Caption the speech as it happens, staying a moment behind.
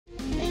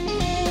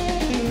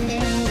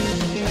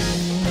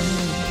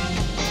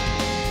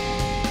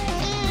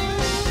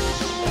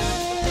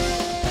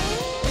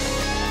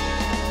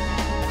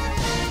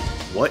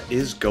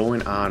is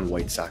going on,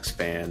 White Sox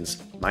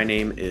fans? My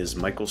name is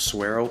Michael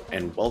Suareo,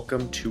 and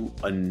welcome to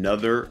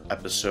another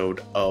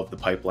episode of the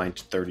Pipeline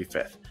to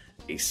 35th,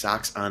 a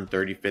Sox on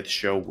 35th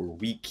show where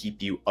we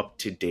keep you up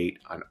to date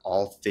on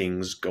all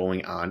things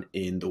going on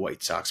in the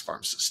White Sox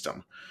farm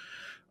system.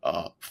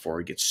 Before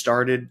we get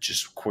started,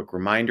 just a quick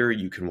reminder,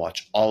 you can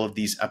watch all of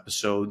these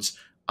episodes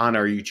on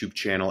our YouTube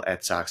channel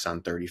at Sox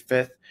on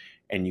 35th,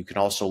 and you can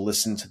also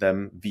listen to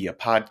them via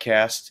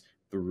podcast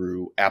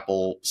through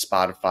Apple,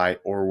 Spotify,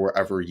 or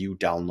wherever you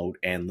download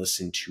and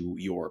listen to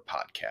your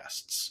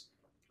podcasts.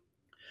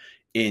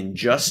 In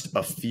just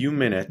a few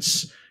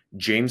minutes,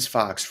 James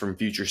Fox from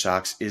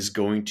FutureSox is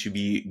going to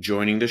be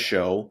joining the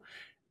show,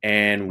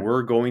 and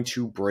we're going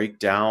to break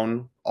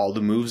down all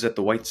the moves that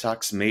the White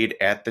Sox made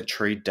at the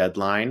trade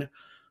deadline,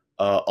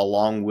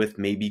 along with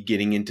maybe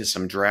getting into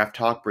some draft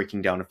talk,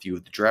 breaking down a few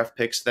of the draft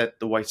picks that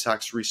the White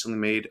Sox recently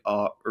made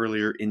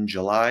earlier in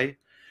July,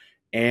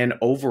 and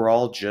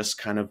overall just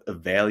kind of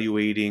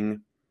evaluating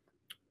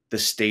the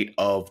state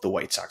of the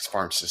White Sox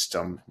farm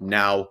system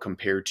now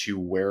compared to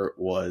where it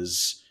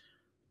was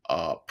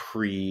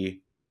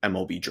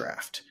pre-MLB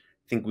draft.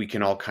 I think we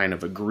can all kind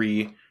of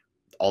agree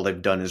all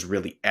they've done is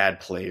really add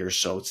players,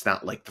 so it's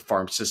not like the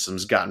farm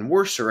system's gotten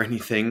worse or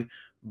anything,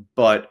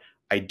 but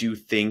I do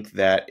think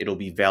that it'll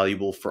be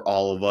valuable for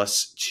all of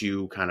us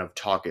to kind of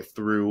talk it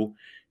through,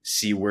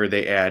 see where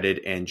they added,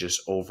 and just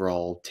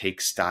overall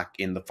take stock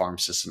in the farm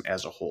system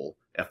as a whole.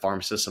 A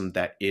farm system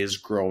that is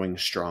growing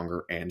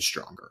stronger and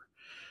stronger.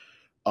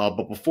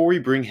 But before we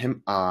bring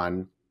him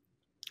on,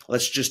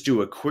 let's just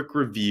do a quick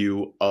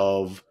review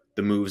of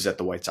the moves that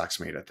the White Sox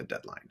made at the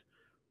deadline.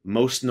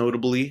 Most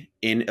notably,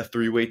 in a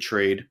three-way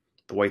trade,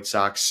 the White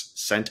Sox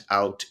sent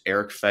out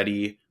Erick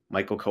Fedde,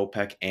 Michael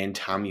Kopech, and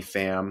Tommy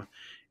Pham,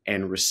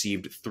 and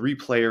received three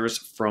players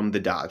from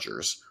the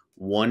Dodgers,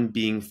 one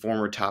being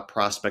former top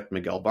prospect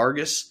Miguel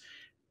Vargas,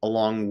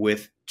 along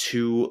with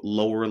two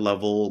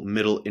lower-level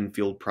middle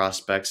infield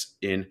prospects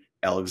in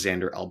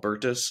Alexander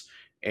Albertus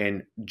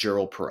and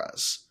Gerald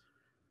Perez.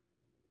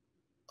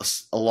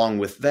 Along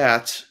with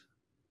that,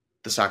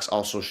 the Sox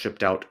also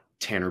shipped out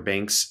Tanner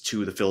Banks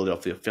to the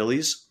Philadelphia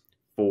Phillies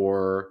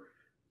for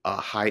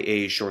high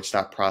A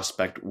shortstop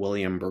prospect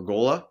William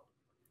Bergolla.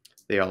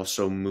 They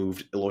also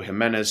moved Eloy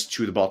Jimenez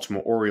to the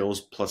Baltimore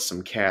Orioles plus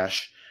some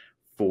cash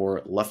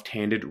for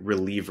left-handed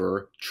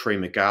reliever Trey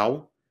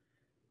McGow.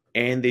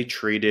 And they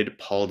traded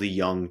Paul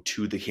DeJong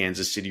to the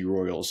Kansas City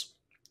Royals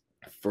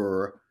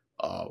for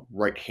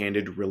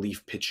right-handed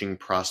relief pitching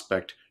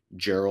prospect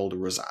Gerald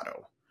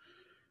Rosado.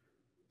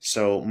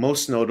 So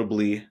most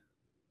notably,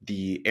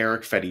 the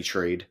Erick Fedde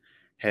trade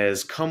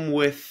has come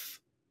with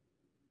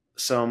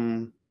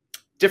some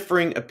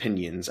differing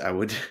opinions,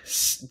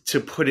 to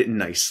put it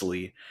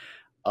nicely.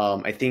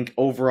 I think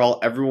overall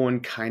everyone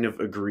kind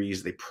of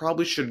agrees they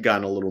probably should have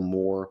gotten a little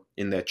more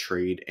in that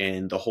trade,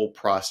 and the whole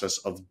process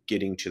of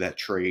getting to that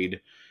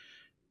trade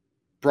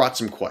brought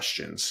some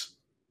questions.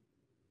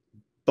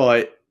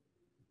 But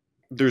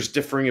there's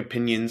differing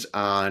opinions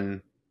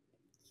on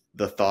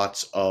the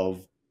thoughts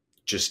of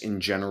just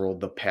in general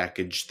the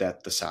package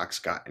that the Sox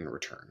got in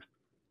return.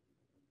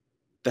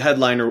 The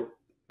headliner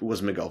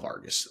was Miguel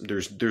Vargas.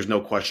 There's no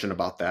question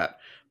about that.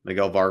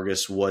 Miguel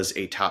Vargas was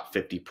a top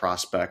 50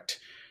 prospect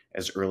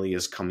as early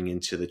as coming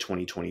into the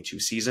 2022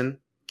 season.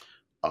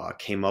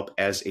 Came up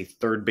as a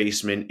third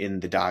baseman in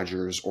the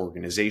Dodgers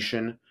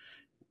organization,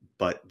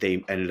 but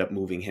they ended up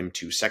moving him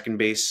to second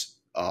base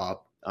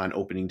on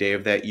opening day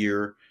of that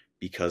year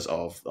because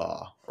of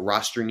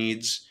roster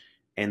needs.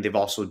 And they've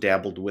also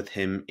dabbled with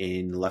him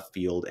in left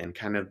field and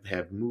kind of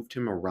have moved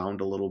him around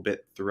a little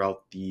bit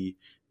throughout the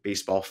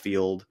baseball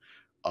field.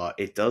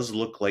 It does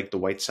look like the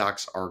White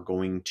Sox are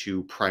going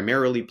to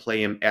primarily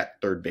play him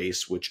at third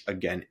base, which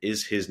again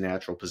is his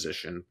natural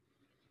position.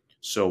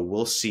 So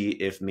we'll see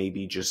if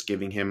maybe just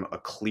giving him a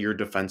clear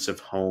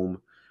defensive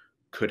home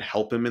could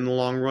help him in the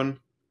long run.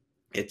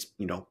 It's,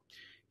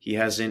 he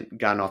hasn't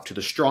gotten off to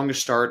the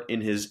strongest start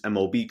in his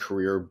MLB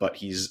career, but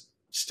he's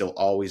still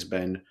always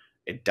been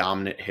a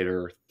dominant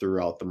hitter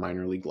throughout the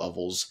minor league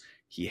levels.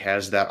 He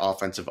has that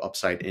offensive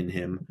upside in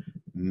him.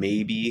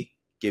 Maybe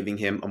giving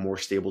him a more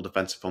stable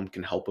defensive home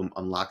can help him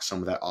unlock some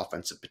of that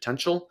offensive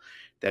potential.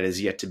 That is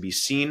yet to be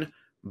seen,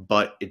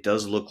 but it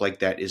does look like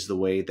that is the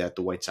way that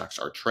the White Sox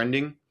are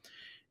trending.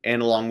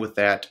 And along with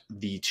that,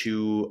 the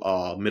two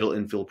middle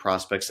infield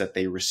prospects that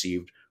they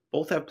received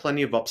both have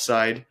plenty of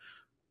upside.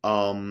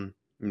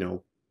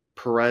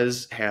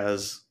 Perez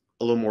has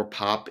a little more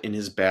pop in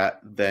his bat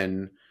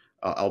than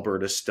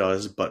Albertus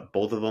does, but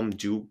both of them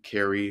do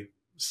carry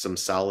some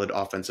solid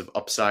offensive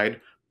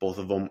upside. Both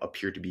of them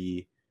appear to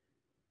be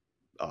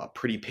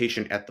pretty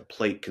patient at the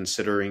plate,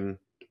 considering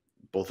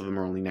both of them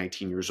are only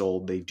 19 years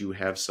old. They do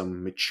have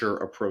some mature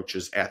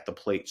approaches at the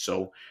plate,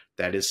 so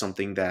that is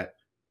something that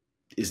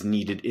is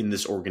needed in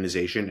this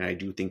organization, and I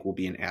do think will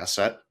be an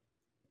asset.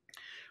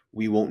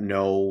 We won't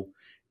know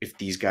if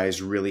these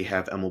guys really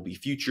have MLB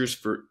futures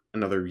for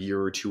another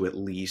year or two at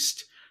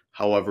least.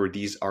 However,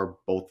 these are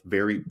both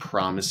very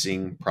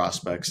promising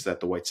prospects that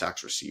the White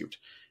Sox received.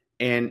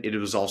 And it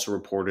was also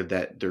reported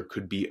that there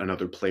could be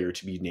another player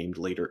to be named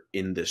later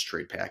in this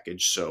trade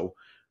package. So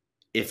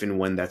if and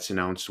when that's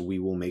announced, we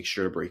will make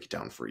sure to break it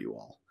down for you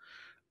all.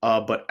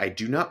 But I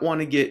do not want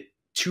to get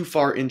too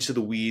far into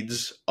the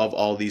weeds of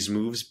all these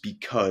moves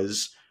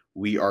because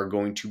we are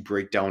going to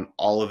break down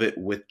all of it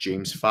with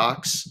James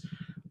Fox.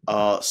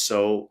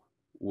 So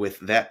with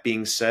that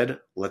being said,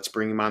 let's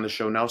bring him on the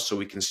show now so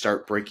we can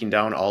start breaking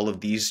down all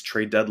of these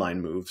trade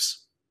deadline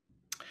moves.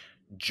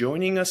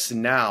 Joining us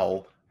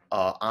now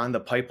on the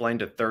pipeline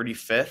to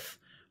 35th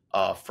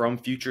from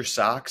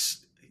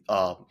FutureSox,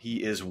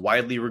 he is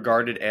widely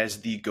regarded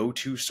as the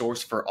go-to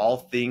source for all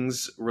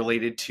things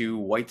related to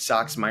White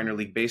Sox minor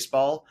league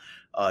baseball,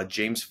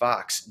 James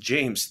Fox.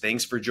 James,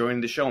 thanks for joining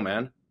the show,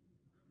 man.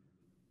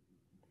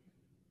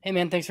 Hey,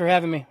 man, thanks for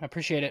having me. I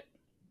appreciate it.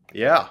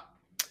 Yeah.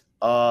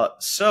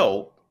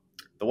 So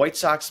the White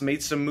Sox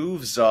made some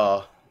moves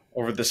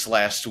over this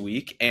last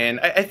week, and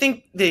I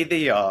think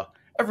they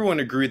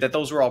everyone agreed that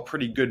those were all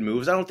pretty good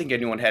moves. I don't think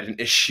anyone had an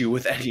issue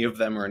with any of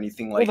them or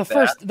anything like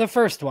that. The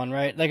first one,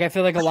 right? Like, I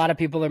feel like a lot of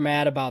people are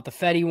mad about the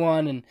Fedde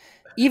one, and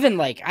even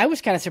like I was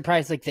kind of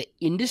surprised, like the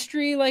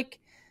industry, like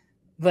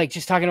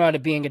just talking about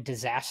it being a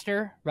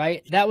disaster,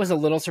 right? That was a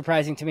little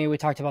surprising to me. We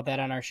talked about that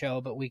on our show,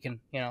 but we can,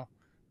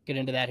 get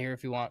into that here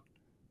if you want.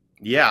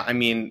 Yeah, I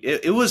mean,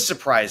 it was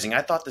surprising.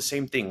 I thought the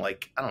same thing.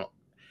 Like, I don't know.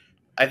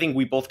 I think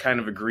we both kind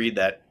of agreed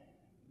that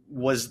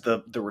was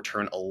the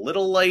return a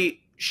little light,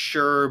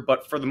 sure,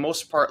 but for the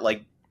most part,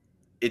 like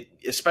it,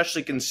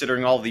 especially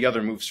considering all the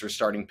other moves for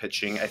starting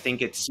pitching, I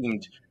think it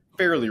seemed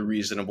fairly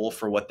reasonable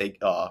for what they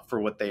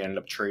ended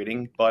up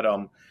trading.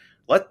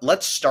 But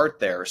let's start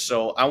there.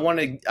 So I want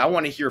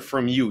to hear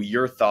from you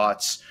your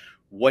thoughts.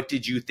 What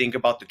did you think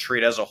about the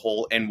trade as a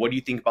whole, and what do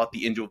you think about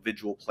the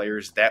individual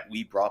players that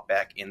we brought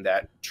back in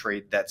that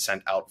trade that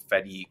sent out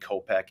Fedde,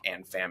 Kopech,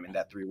 and Pham in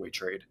that three-way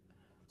trade?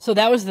 So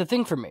that was the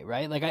thing for me,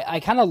 right? Like I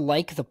kind of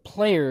like the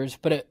players,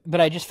 but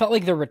I just felt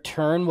like the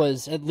return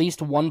was at least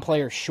one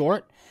player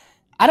short.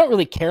 I don't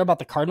really care about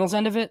the Cardinals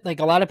end of it. Like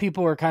a lot of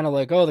people were kind of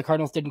like, oh, the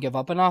Cardinals didn't give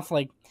up enough.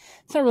 Like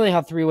it's not really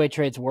how three-way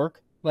trades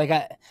work.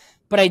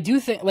 But I do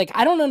think, like,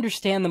 I don't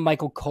understand the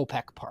Michael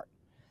Kopech part.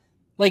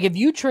 Like if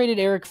you traded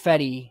Erick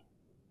Fedde,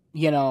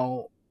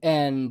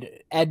 and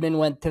Edman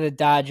went to the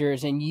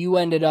Dodgers and you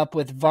ended up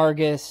with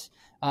Vargas,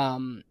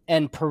 and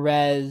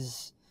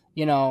Perez,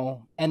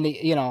 and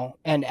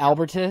and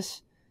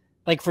Albertus,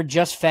 like for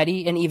just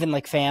Fedde and even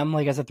like Pham,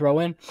 like as a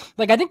throw-in,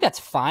 like I think that's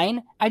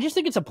fine. I just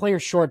think it's a player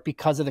short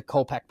because of the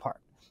Kopech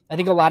part. I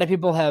think a lot of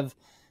people have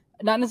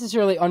not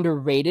necessarily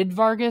underrated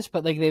Vargas,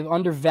 but like they've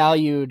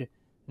undervalued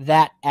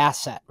that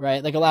asset,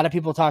 right? Like a lot of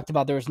people talked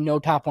about there was no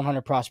top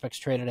 100 prospects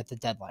traded at the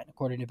deadline,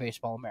 according to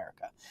Baseball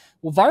America.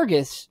 Well,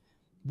 Vargas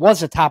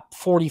was a top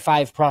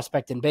 45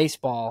 prospect in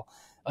baseball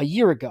a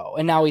year ago,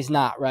 and now he's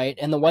not, right?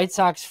 And the White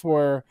Sox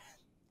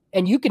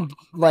and you can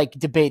like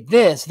debate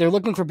this, they're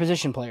looking for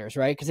position players,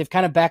 right? Because they've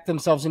kind of backed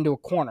themselves into a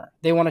corner.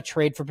 They want to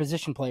trade for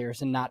position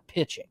players and not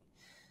pitching.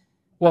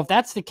 Well, if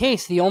that's the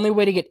case, the only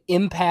way to get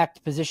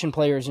impact position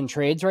players in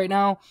trades right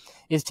now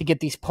is to get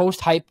these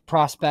post-hype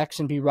prospects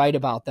and be right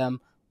about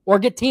them, or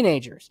get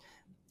teenagers.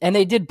 And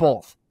they did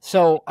both.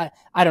 So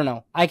I don't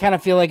know. I kind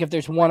of feel like if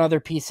there's one other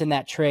piece in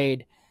that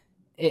trade,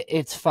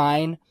 it's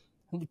fine.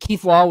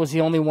 Keith Law was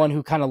the only one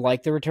who kind of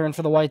liked the return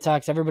for the White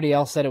Sox. Everybody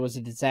else said it was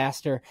a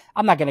disaster.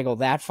 I'm not going to go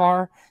that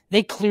far.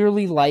 They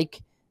clearly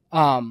like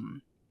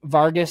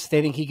Vargas.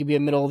 They think he could be a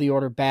middle of the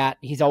order bat.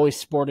 He's always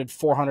sported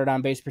 400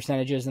 on base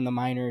percentages in the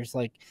minors.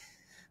 Like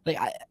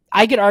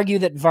I could argue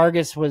that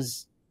Vargas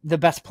was the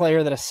best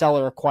player that a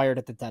seller acquired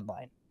at the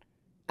deadline.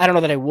 I don't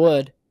know that I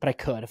would, but I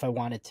could if I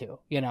wanted to,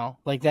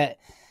 like that.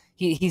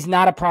 He's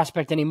not a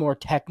prospect anymore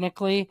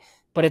technically,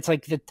 but it's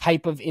like the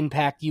type of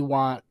impact you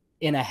want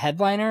in a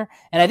headliner.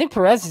 And I think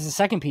Perez is the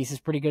second piece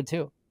is pretty good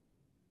too.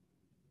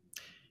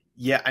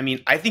 Yeah, I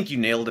mean, I think you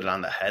nailed it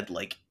on the head.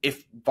 Like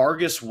if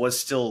Vargas was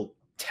still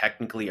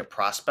technically a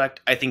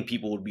prospect, I think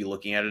people would be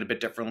looking at it a bit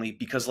differently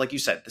because like you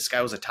said, this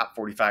guy was a top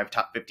 45,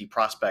 top 50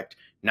 prospect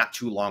not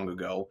too long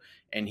ago,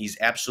 and he's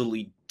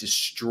absolutely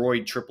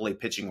destroyed AAA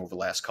pitching over the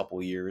last couple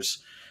of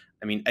years.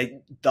 I mean,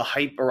 the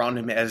hype around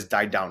him has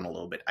died down a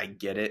little bit. I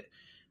get it,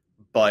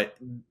 but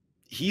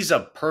he's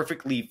a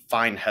perfectly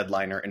fine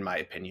headliner in my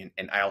opinion.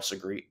 And I also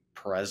agree,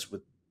 Perez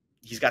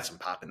he's got some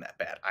pop in that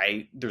bat.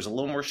 There's a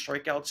little more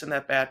strikeouts in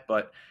that bat,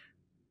 but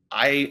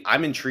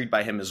I'm intrigued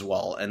by him as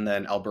well. And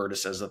then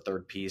Albertus as the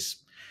third piece.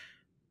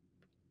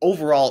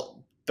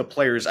 Overall, the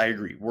players, I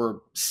agree,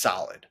 were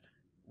solid.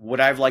 Would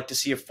I have liked to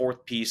see a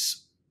fourth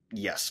piece?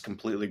 Yes,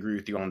 completely agree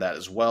with you on that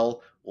as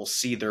well. We'll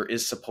see. There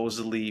is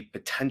supposedly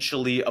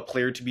potentially a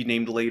player to be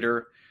named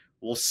later.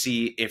 We'll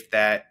see if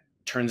that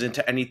turns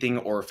into anything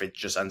or if it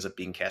just ends up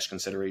being cash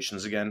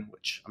considerations again,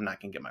 which I'm not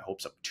going to get my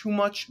hopes up too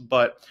much,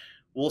 but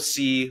we'll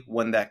see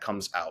when that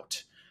comes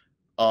out.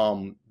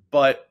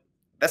 But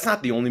that's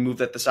not the only move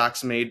that the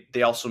Sox made.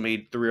 They also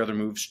made three other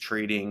moves,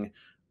 trading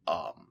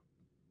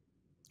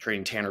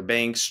Tanner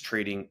Banks,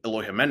 trading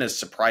Eloy Jimenez,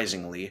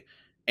 surprisingly,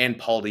 and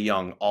Paul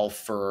DeYoung, all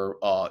for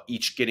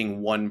each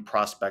getting one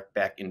prospect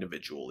back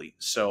individually.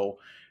 So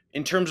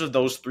in terms of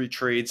those three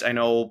trades, I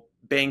know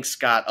Banks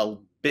got a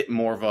bit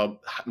more of a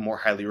more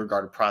highly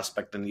regarded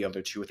prospect than the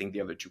other two. I think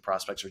the other two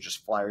prospects are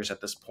just flyers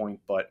at this point.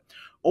 But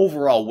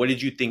overall, what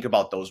did you think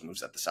about those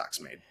moves that the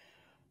Sox made?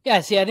 Yeah,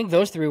 see, I think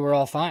those three were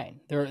all fine.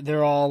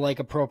 They're all like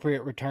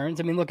appropriate returns.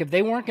 I mean, look, if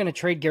they weren't going to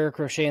trade Garrett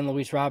Crochet and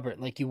Luis Robert,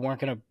 like you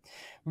weren't going to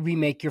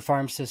remake your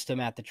farm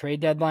system at the trade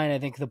deadline, I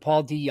think the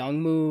Paul DeYoung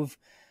move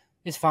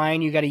is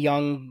fine. You got a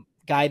young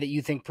guy that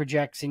you think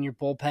projects in your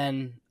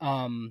bullpen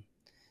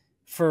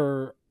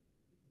for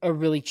a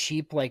really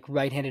cheap like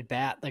right-handed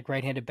bat. Like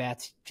right-handed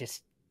bats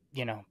just,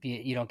 you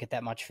don't get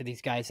that much for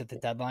these guys at the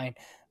deadline.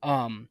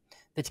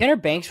 The Tanner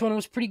Banks one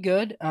was pretty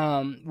good.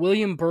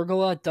 William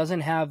Bergola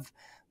doesn't have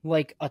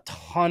like a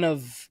ton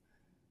of,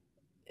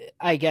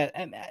 I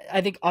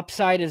think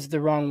upside is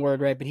the wrong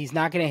word, right? But he's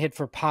not going to hit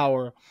for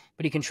power,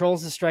 but he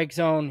controls the strike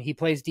zone. He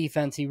plays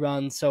defense. He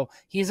runs. So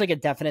he's like a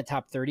definite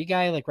top 30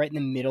 guy, like right in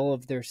the middle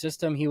of their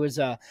system. He was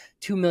a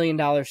 $2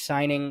 million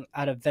signing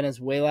out of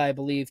Venezuela, I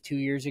believe, 2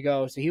 years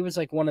ago. So he was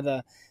like one of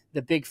the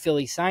big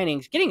Philly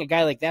signings. Getting a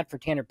guy like that for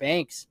Tanner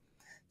Banks,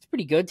 it's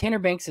pretty good. Tanner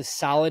Banks is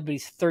solid, but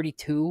he's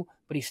 32,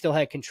 but he still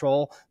had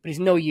control, but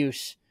he's no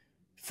use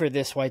for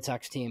this White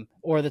Sox team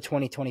or the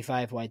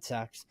 2025 White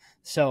Sox.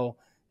 So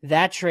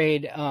that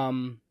trade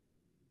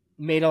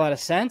made a lot of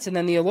sense. And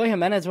then the Eloy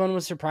Jimenez one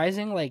was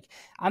surprising. Like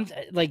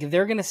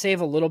they're going to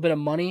save a little bit of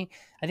money.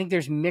 I think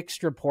there's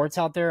mixed reports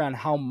out there on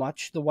how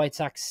much the White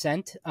Sox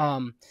sent.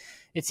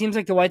 It seems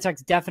like the White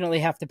Sox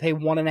definitely have to pay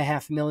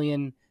 $1.5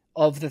 million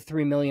of the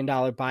 $3 million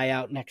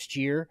buyout next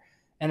year.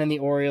 And then the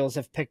Orioles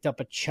have picked up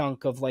a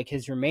chunk of like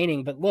his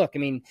remaining. But look, I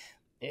mean,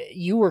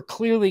 you were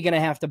clearly going to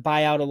have to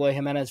buy out Eloy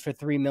Jimenez for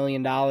 $3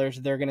 million.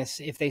 They're going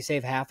to, if they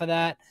save half of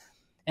that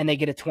and they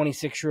get a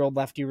 26-year-old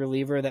lefty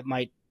reliever that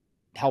might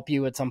help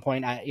you at some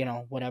point,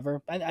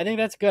 whatever. I think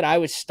that's good. I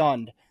was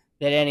stunned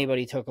that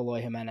anybody took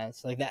Eloy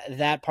Jimenez. Like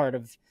that part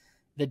of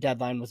the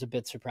deadline was a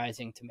bit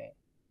surprising to me.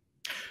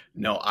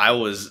 No, I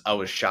was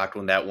shocked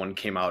when that one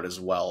came out as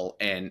well.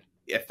 And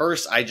at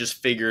first I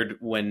just figured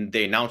when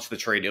they announced the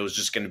trade, it was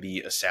just going to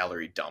be a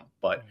salary dump,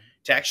 but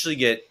to actually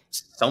get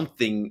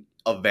something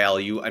of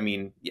value. I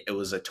mean, it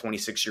was a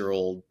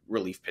 26-year-old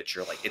relief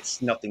pitcher. Like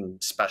it's nothing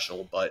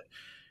special, but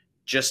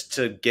just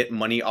to get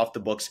money off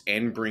the books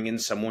and bring in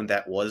someone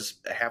that was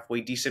a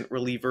halfway decent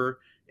reliever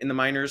in the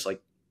minors,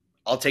 like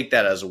I'll take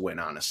that as a win,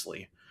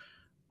 honestly.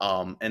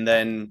 And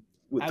then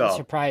I was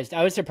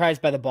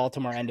surprised by the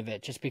Baltimore end of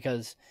it, just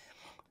because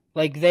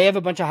like they have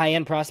a bunch of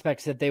high-end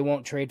prospects that they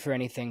won't trade for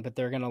anything, but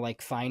they're going to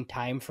like find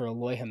time for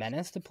Eloy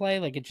Jimenez to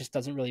play. Like it just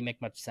doesn't really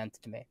make much sense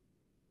to me.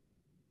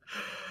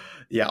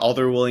 Yeah, all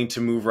they're willing to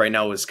move right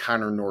now is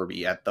Connor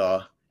Norby at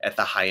the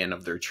high end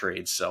of their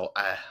trade. So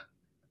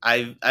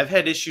I've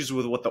had issues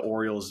with what the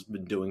Orioles have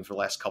been doing for the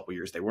last couple of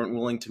years. They weren't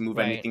willing to move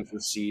anything for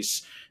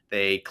Cease.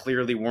 They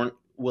clearly weren't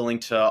willing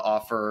to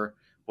offer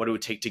what it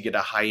would take to get a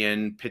high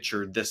end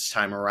pitcher this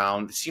time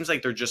around. It seems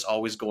like they're just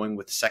always going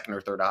with second or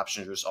third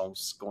options, just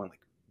almost going like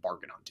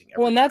bargain hunting.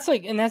 Well, and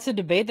that's a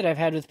debate that I've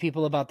had with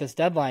people about this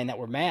deadline that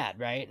were mad,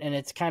 right? And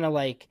it's kind of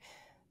like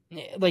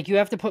you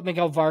have to put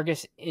Miguel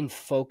Vargas in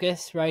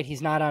focus, right?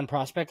 He's not on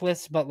prospect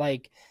lists, but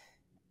like,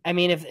 I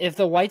mean, if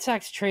the White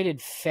Sox traded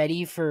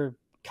Fedde for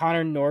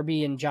Connor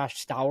Norby and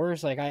Josh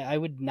Stowers, like I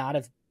would not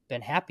have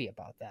been happy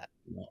about that,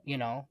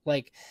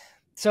 like,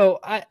 so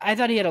I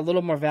thought he had a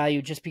little more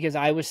value just because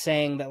I was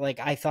saying that like,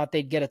 I thought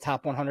they'd get a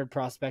top 100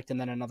 prospect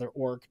and then another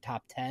org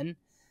top 10.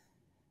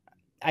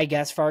 I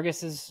guess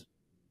Vargas is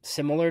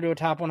similar to a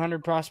top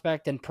 100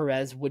 prospect and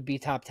Perez would be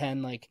top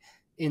 10, like,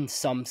 in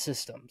some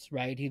systems,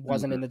 right? He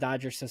wasn't in the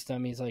Dodgers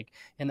system. He's like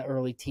in the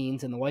early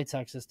teens in the White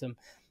Sox system.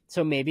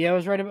 So maybe I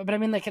was right about, but I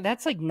mean, like,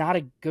 that's like not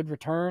a good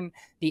return.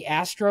 The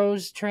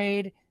Astros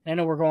trade, and I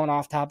know we're going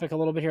off topic a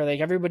little bit here.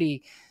 Like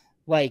everybody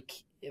like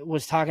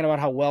was talking about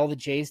how well the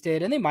Jays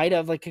did, and they might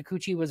have, like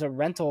Kikuchi was a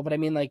rental, but I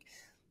mean, like,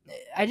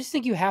 I just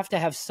think you have to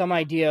have some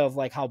idea of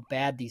like how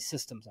bad these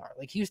systems are.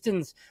 Like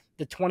Houston's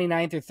the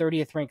 29th or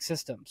 30th ranked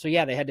system. So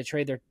yeah, they had to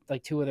trade their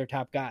like two of their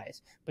top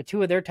guys, but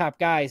two of their top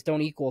guys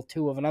don't equal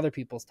two of another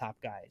people's top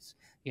guys,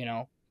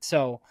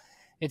 So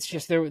it's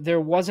just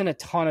there wasn't a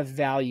ton of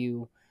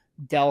value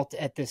dealt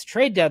at this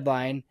trade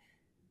deadline,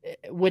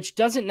 which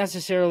doesn't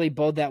necessarily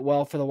bode that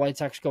well for the White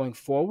Sox going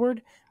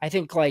forward. I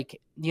think like,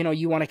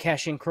 you want to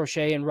cash in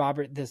Crochet and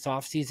Robert this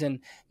offseason.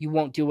 You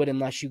won't do it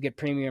unless you get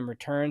premium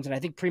returns. And I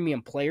think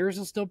premium players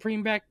will still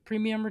bring back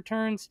premium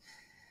returns.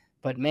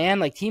 But man,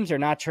 like teams are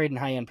not trading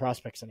high-end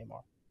prospects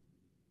anymore.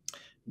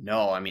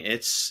 No, I mean,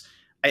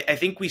 I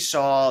think we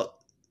saw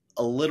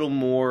a little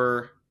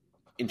more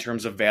in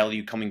terms of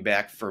value coming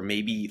back for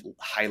maybe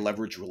high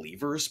leverage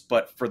relievers,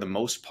 but for the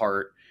most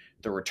part,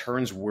 the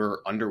returns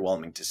were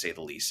underwhelming to say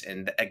the least.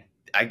 And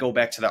I go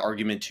back to the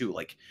argument too,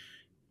 like,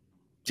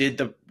 did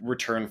the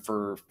return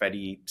for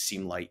Fedde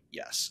seem light?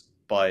 Yes.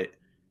 But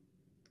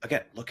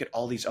again, look at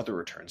all these other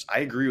returns. I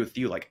agree with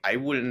you. Like, I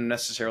wouldn't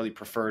necessarily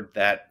prefer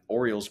that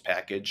Orioles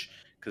package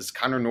because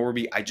Connor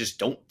Norby, I just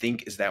don't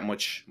think is that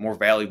much more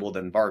valuable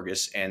than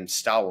Vargas and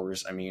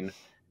Stowers. I mean,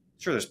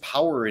 sure, there's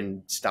power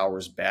in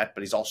Stowers' bat,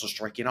 but he's also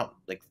striking out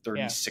like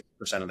Yeah.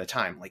 36% of the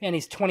time. Like, And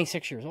he's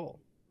 26 years old.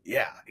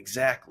 yeah,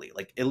 exactly.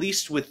 Like, at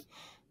least with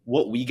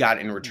what we got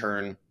in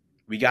return,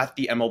 we got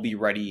the MLB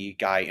ready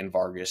guy in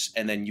Vargas,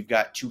 and then you've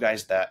got two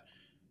guys that,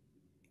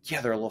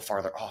 yeah, they're a little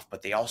farther off,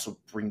 but they also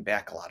bring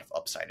back a lot of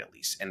upside at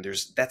least. And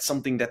that's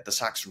something that the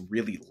Sox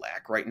really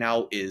lack right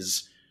now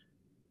is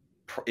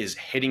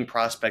hitting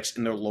prospects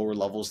in their lower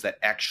levels that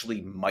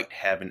actually might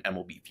have an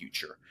MLB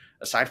future.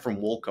 Aside from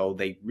Wolko,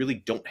 they really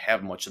don't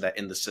have much of that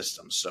in the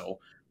system. So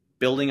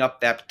building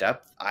up that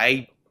depth,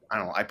 I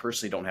don't know. I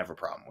personally don't have a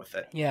problem with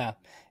it. Yeah.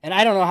 And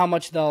I don't know how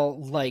much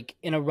they'll, like,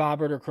 in a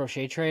Robert or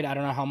Crochet trade, I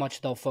don't know how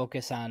much they'll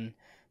focus on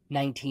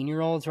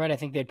 19-year-olds, right? I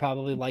think they'd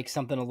probably like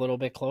something a little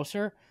bit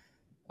closer.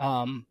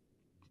 But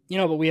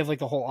we have like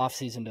the whole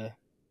offseason to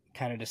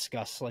kind of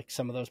discuss like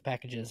some of those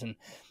packages and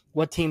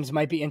what teams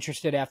might be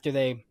interested after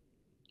they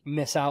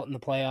miss out in the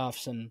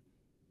playoffs and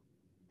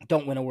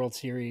don't win a World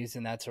Series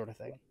and that sort of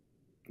thing.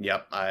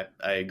 Yep, I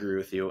agree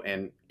with you.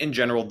 And in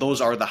general,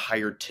 those are the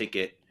higher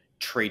ticket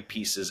trade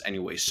pieces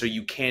anyway, so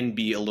you can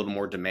be a little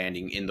more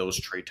demanding in those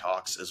trade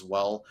talks as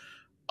well.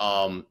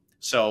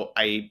 So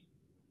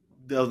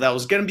that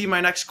was going to be my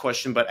next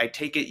question, but I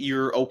take it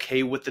you're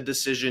okay with the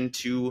decision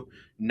to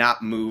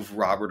not move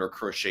Robert or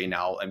Crochet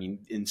now. I mean,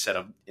 instead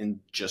of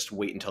just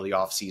wait until the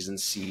offseason,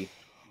 see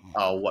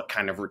what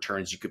kind of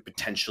returns you could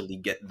potentially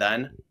get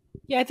then.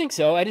 Yeah, I think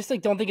so. I just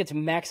don't think it's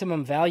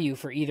maximum value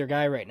for either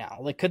guy right now.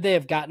 Like, could they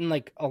have gotten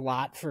like a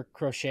lot for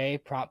Crochet?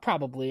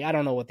 Probably. I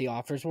don't know what the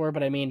offers were,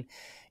 but I mean,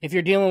 if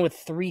you're dealing with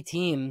 3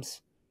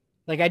 teams,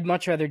 like I'd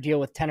much rather deal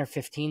with 10 or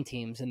 15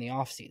 teams in the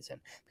offseason.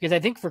 Because I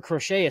think for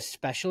Crochet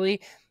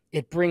especially,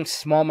 it brings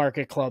small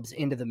market clubs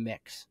into the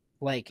mix.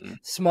 Like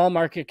small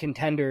market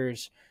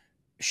contenders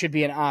should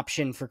be an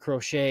option for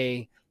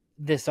Crochet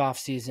this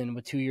offseason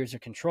with 2 years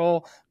of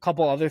control. A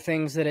couple other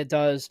things that it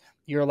does.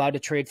 You're allowed to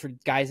trade for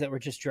guys that were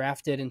just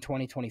drafted in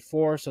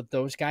 2024. So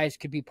those guys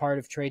could be part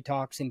of trade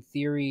talks in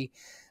theory.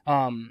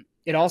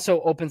 It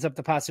also opens up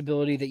the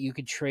possibility that you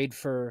could trade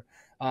for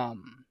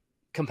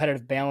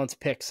competitive balance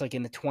picks like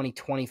in the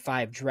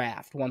 2025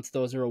 draft once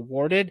those are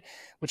awarded,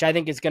 which I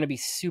think is going to be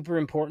super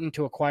important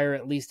to acquire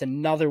at least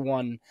another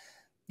one.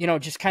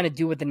 Just kind of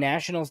do what the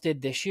Nationals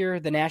did this year.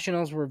 The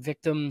Nationals were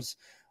victims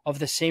of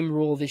the same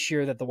rule this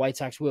year that the White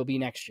Sox will be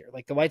next year.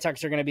 Like the White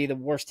Sox are going to be the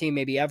worst team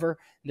maybe ever.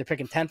 They're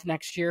picking 10th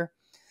next year.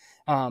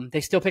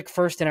 They still pick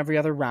first in every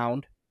other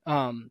round.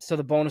 So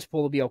the bonus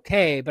pool will be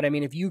okay. But I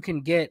mean, if you can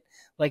get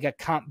like a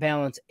comp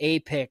balance A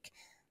pick,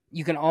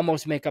 you can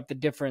almost make up the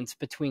difference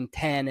between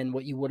 10 and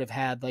what you would have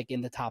had like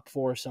in the top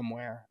 4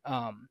 somewhere.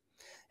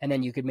 And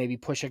then you could maybe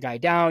push a guy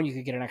down. You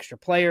could get an extra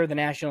player. The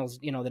Nationals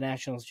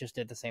just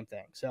did the same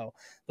thing. So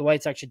the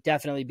White Sox should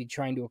definitely be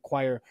trying to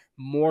acquire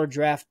more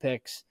draft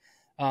picks.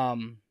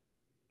 And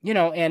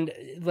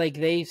like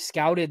they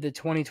scouted the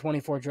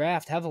 2024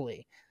 draft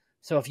heavily.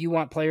 So if you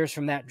want players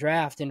from that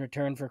draft in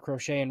return for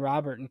Crochet and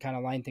Robert and kind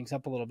of line things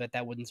up a little bit,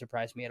 that wouldn't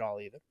surprise me at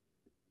all either.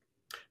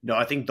 No,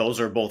 I think those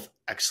are both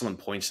excellent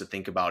points to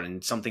think about,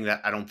 and something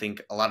that I don't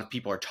think a lot of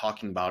people are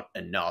talking about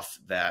enough,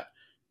 that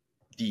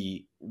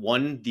the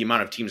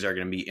amount of teams that are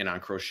going to be in on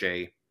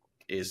Crochet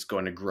is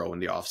going to grow in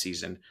the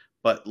offseason.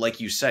 But like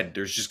you said,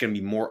 there's just going to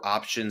be more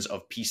options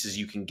of pieces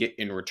you can get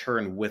in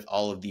return with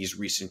all of these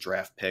recent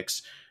draft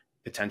picks,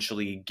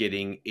 potentially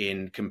getting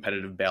in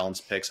competitive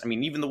balance picks. I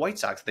mean, even the White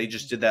Sox, they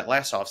just did that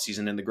last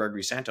offseason in the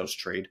Gregory Santos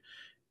trade.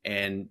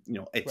 And,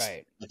 it's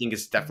right. I think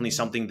it's definitely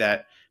something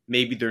that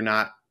maybe they're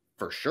not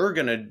for sure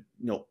going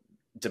to,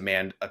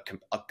 demand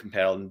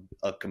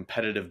a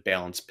competitive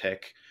balance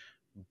pick,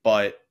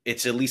 but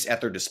it's at least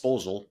at their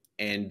disposal,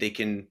 and they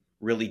can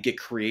really get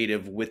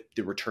creative with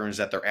the returns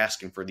that they're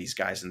asking for these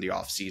guys in the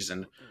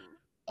offseason.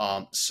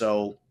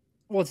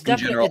 It's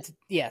definitely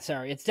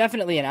it's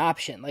definitely an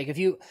option.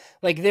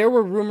 Like there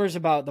were rumors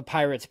about the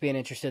Pirates being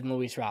interested in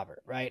Luis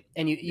Robert, right?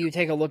 And you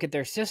take a look at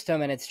their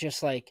system, and it's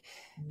just like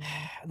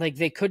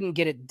they couldn't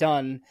get it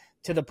done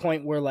to the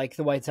point where like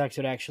the White Sox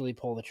would actually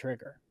pull the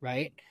trigger,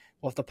 right?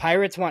 Well, if the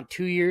Pirates want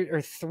 2 years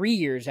or 3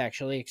 years,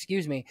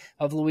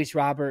 of Luis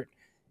Robert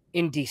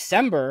in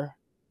December,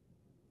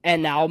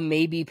 and now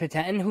maybe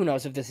and who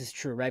knows if this is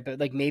true, right? But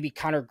like maybe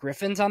Connor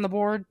Griffin's on the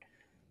board,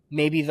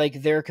 maybe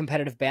like their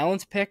competitive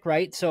balance pick,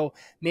 right? So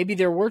maybe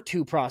there were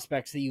 2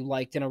 prospects that you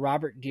liked in a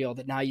Robert deal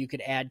that now you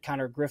could add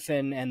Connor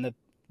Griffin and the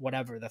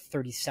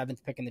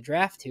 37th pick in the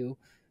draft to,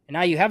 and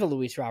now you have a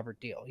Luis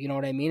Robert deal. You know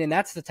what I mean? And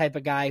that's the type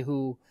of guy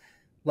who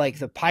like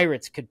the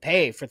Pirates could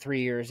pay for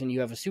 3 years, and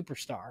you have a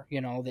superstar,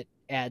 that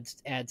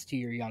adds to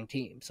your young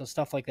team. So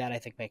stuff like that I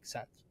think makes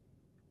sense.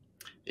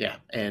 Yeah,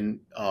 and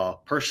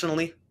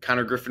personally,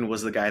 Connor Griffin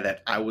was the guy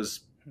that I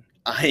was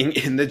eyeing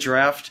in the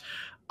draft.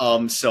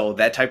 So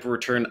that type of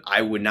return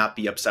I would not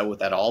be upset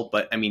with at all.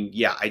 But I mean,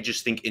 yeah, I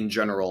just think in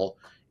general,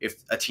 if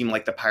a team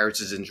like the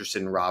Pirates is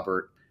interested in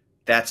Robert,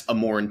 that's a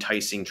more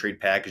enticing trade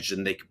package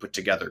than they could put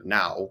together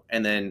now.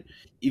 And then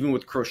even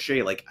with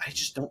Crochet, like I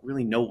just don't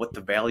really know what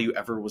the value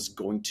ever was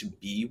going to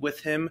be with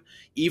him.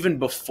 Even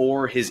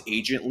before his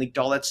agent leaked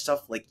all that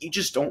stuff, like you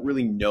just don't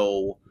really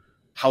know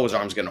how his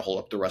arm's going to hold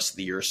up the rest of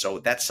the year. So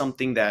that's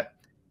something that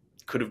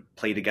could have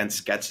played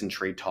against Getz in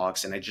trade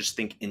talks. And I just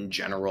think in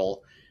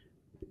general,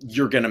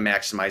 you're going to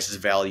maximize his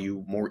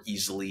value more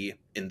easily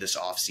in this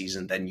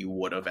offseason than you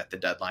would have at the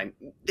deadline.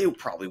 They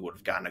probably would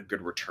have gotten a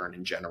good return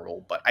in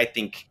general, but I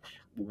think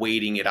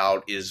waiting it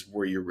out is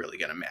where you're really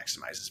going to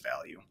maximize his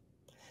value.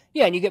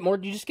 Yeah, and you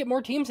just get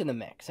more teams in the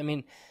mix. I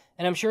mean,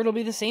 and I'm sure it'll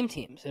be the same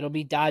teams. It'll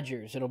be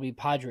Dodgers, it'll be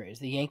Padres,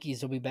 the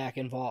Yankees will be back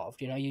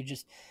involved. You know,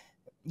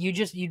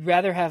 you'd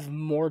rather have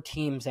more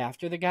teams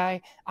after the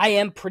guy. I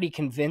am pretty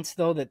convinced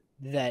though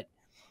that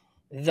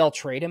they'll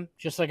trade him,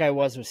 just like I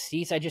was with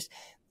Cease. I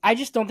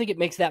just don't think it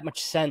makes that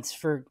much sense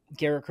for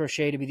Garrett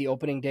Crochet to be the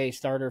opening day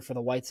starter for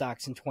the White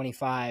Sox in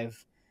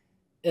 25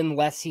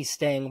 unless he's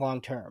staying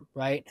long term,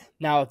 right?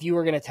 Now, if you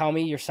were going to tell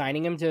me you're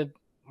signing him to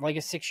like a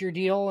 6-year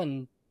deal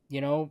and,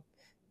 you know,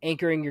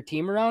 anchoring your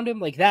team around him,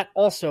 like that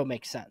also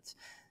makes sense.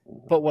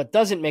 But what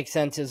doesn't make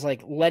sense is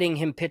like letting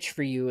him pitch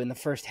for you in the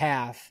first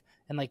half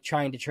and like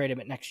trying to trade him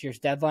at next year's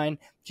deadline.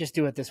 Just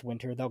do it this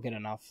winter. They'll get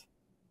enough.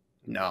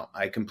 No,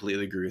 I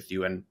completely agree with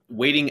you. And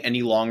waiting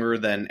any longer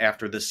than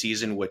after the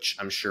season, which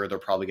I'm sure they're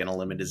probably going to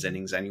limit his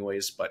innings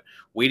anyways, but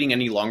waiting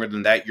any longer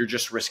than that, you're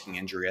just risking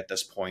injury at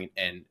this point,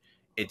 and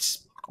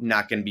it's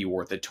not going to be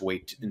worth it to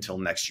wait until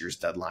next year's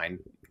deadline.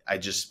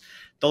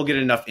 They'll get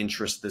enough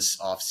interest this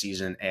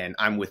offseason, and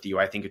I'm with you.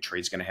 I think a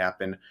trade's going to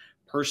happen.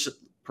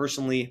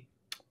 Personally,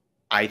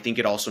 I think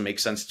it also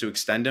makes sense to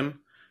extend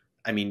him.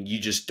 I mean, you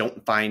just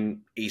don't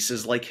find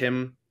aces like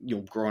him, you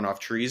know, growing off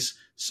trees.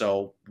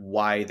 So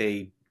why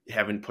they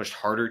haven't pushed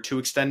harder to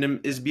extend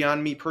him is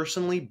beyond me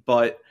personally,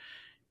 but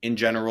in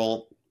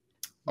general,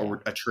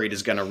 a trade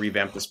is going to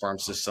revamp this farm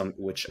system,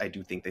 which I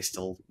do think they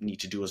still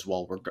need to do as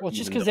well. Well, it's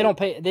just because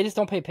they just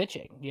don't pay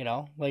pitching, you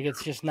know, like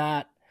it's just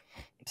not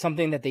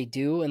something that they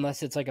do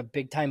unless it's like a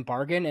big time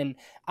bargain. And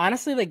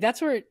honestly, like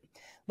that's where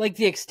like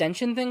the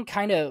extension thing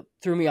kind of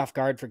threw me off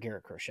guard for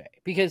Garrett Crochet,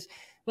 because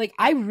like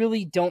I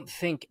really don't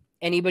think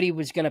anybody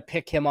was going to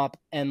pick him up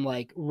and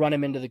like run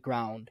him into the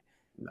ground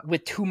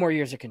with 2 more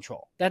years of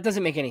control. That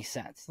doesn't make any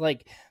sense.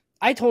 Like,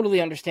 I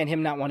totally understand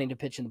him not wanting to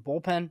pitch in the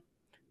bullpen.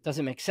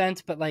 Doesn't make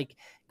sense, but like,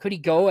 could he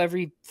go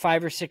every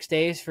 5 or 6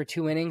 days for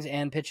 2 innings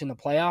and pitch in the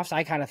playoffs?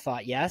 I kind of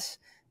thought yes.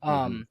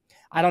 I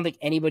don't think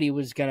anybody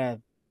was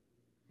gonna,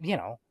 you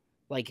know,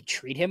 like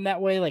treat him that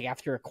way. Like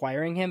after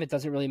acquiring him, it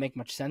doesn't really make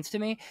much sense to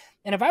me.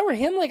 And if I were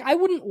him, like I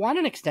wouldn't want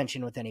an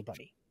extension with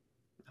anybody.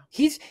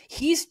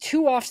 He's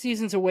 2 off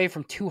seasons away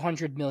from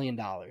 $200 million.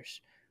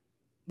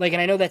 Like,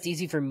 and I know that's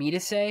easy for me to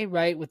say,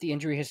 right, with the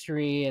injury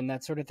history and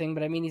that sort of thing,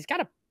 but I mean, he's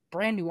got a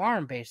brand new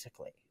arm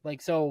basically.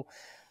 Like, so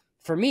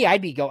for me,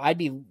 I'd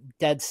be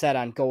dead set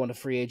on going to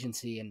free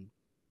agency and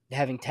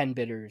having 10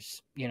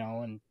 bidders, you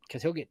know, and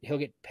because he'll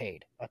get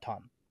paid a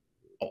ton.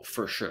 Oh,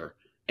 for sure.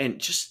 And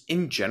just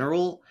in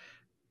general,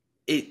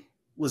 it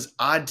was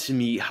odd to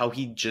me how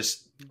he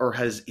just, or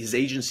has his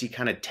agency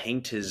kind of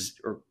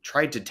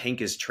tried to tank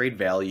his trade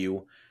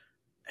value.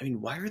 I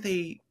mean, why are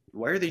they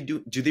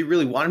do they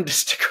really want him to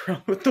stick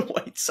around with the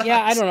White Sox?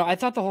 Yeah, I don't know. I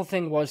thought the whole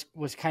thing was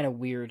kind of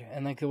weird,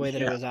 and like the way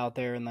that it was out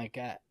there, and like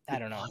I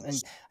don't know.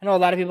 And I know a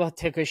lot of people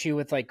took issue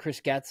with like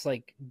Chris Getz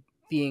like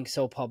being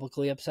so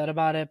publicly upset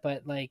about it,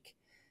 but like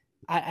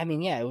I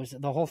mean, yeah,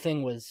 the whole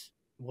thing was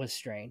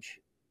strange.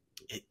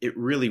 It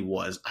really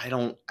was. I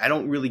don't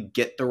really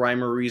get the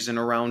rhyme or reason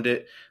around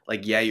it.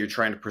 Like, yeah, you're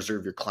trying to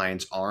preserve your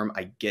client's arm.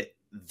 I get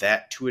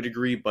that to a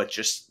degree, but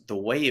just the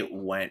way it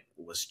went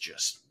was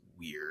just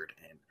weird.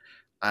 And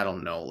I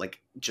don't know, like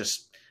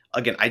just,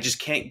 again, I just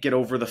can't get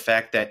over the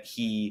fact that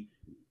he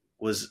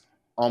was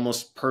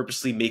almost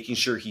purposely making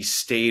sure he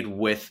stayed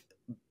with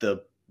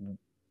the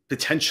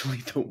potentially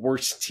the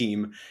worst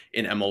team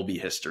in MLB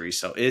history.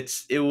 So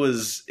it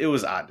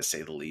was odd to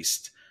say the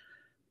least.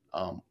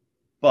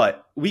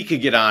 But we can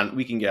get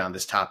on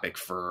this topic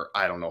for,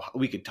 I don't know,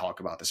 we could talk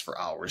about this for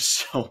hours.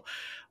 So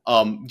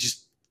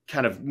just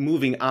kind of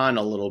moving on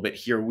a little bit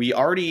here. We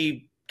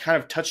already kind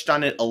of touched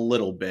on it a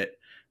little bit,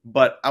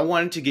 but I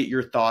wanted to get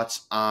your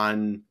thoughts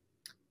on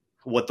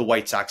what the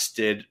White Sox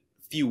did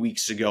a few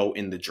weeks ago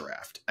in the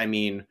draft. I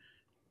mean,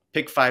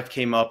 pick 5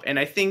 came up, and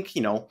I think,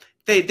 you know,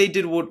 they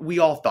did what we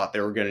all thought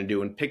they were going to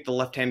do and pick the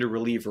left-handed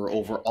reliever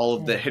over all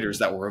of the hitters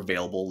that were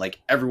available,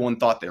 like everyone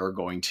thought they were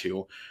going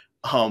to.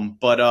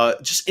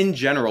 But just in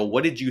general,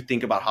 what did you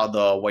think about how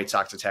the White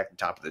Sox attacked the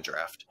top of the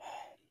draft?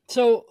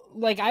 So,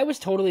 like, I was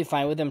totally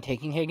fine with them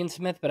taking Hagen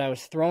Smith, but I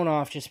was thrown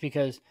off just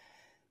because,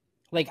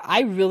 like,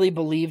 I really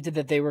believed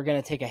that they were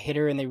going to take a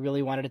hitter, and they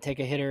really wanted to take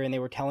a hitter, and they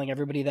were telling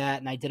everybody that,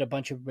 and I did a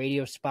bunch of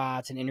radio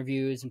spots and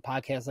interviews and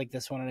podcasts like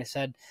this one, and I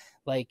said,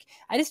 like,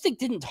 I just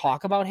didn't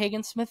talk about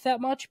Hagen Smith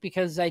that much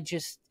because I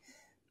just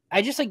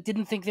like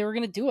didn't think they were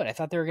going to do it. I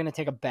thought they were going to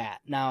take a bat.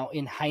 Now,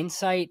 in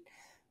hindsight,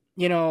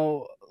 you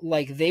know,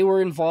 like they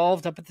were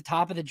involved up at the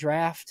top of the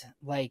draft.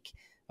 Like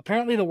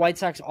apparently the White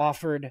Sox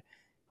offered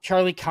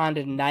Charlie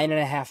Condon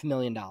 $9.5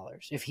 million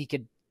if he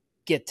could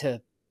get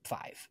to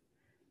 5.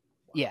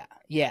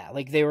 Yeah,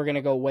 like they were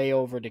gonna go way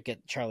over to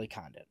get Charlie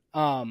Condon.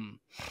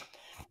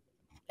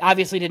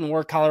 Obviously didn't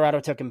work. Colorado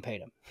took him,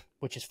 paid him,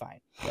 which is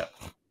fine. Yep.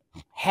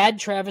 Had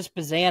Travis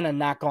Bazana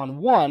not gone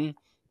 1,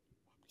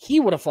 he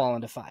would have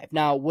fallen to 5.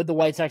 Now, would the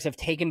White Sox have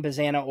taken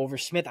Bazana over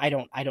Smith? I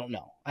don't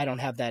know. I don't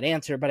have that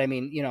answer, but I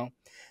mean,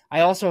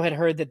 I also had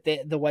heard that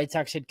the White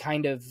Sox had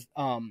kind of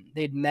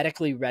they'd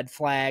medically red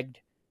flagged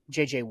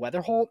JJ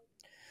Weatherholt,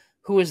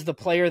 who is the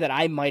player that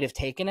I might have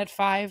taken at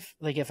 5.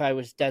 Like if I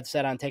was dead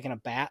set on taking a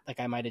bat, like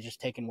I might have just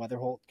taken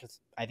Weatherholt because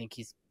I think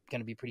he's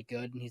going to be pretty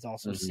good and he's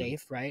also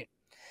safe, right?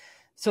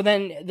 So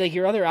then like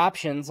your other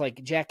options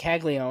like Jack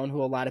Caglione,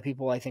 who a lot of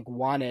people I think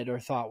wanted or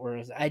thought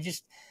were,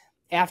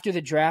 after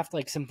the draft,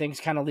 like some things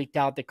kind of leaked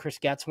out that Chris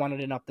Getz wanted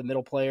an up the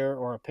middle player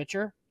or a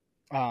pitcher.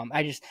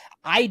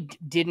 I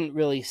didn't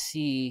really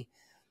see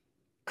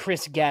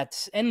Chris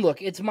Getz, and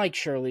look, it's Mike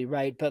Shirley,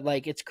 right? But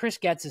like it's Chris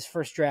Getz's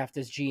first draft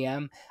as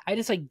GM. I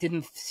just like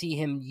didn't see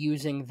him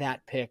using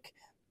that pick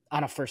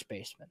on a first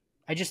baseman.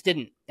 I just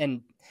didn't.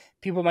 And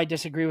people might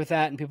disagree with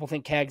that, and people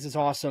think Cags is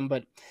awesome,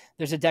 but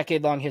there's a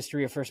decade-long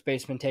history of first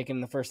baseman taken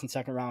in the first and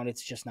second round.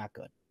 It's just not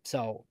good.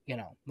 So,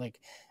 like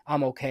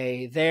I'm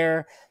okay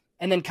there.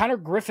 And then Connor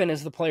Griffin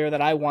is the player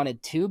that I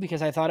wanted too,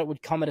 because I thought it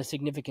would come at a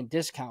significant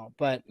discount.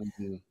 But,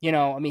 I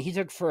mean, he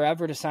took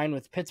forever to sign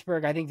with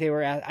Pittsburgh. I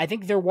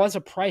think there was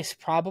a price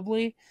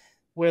probably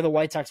where the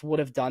White Sox would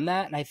have done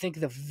that. And I think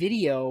the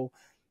video,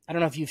 I don't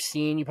know if you've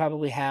seen, you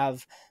probably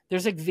have,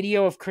 there's like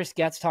video of Chris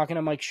Getz talking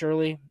to Mike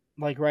Shirley,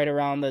 like right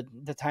around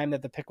the time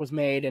that the pick was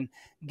made. And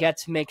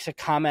Getz makes a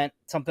comment,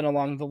 something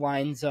along the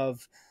lines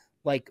of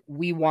like,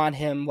 we want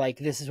him, like,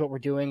 this is what we're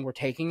doing. We're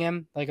taking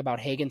him, like about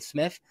Hagen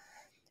Smith.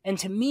 And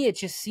to me, it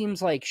just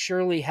seems like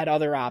Shirley had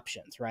other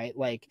options, right?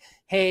 Like,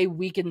 hey,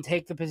 we can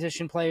take the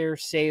position player,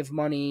 save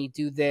money,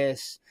 do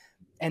this.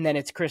 And then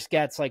it's Chris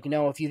Getz like,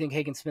 no, if you think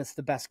Hagen Smith's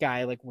the best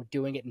guy, like we're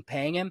doing it and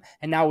paying him.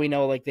 And now we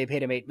know like they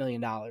paid him $8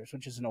 million,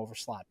 which is an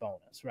overslot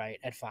bonus, right?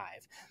 At 5.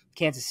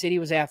 Kansas City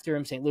was after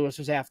him. St. Louis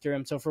was after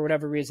him. So for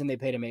whatever reason, they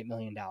paid him $8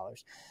 million.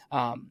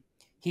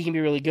 He can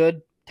be really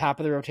good, top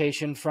of the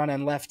rotation, front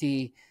end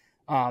lefty.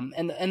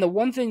 And the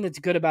one thing that's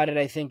good about it,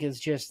 I think, is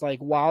just like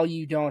while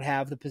you don't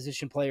have the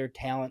position player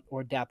talent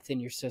or depth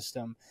in your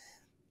system,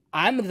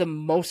 I'm the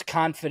most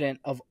confident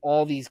of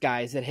all these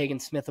guys that Hagen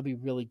Smith will be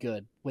really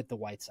good with the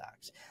White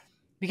Sox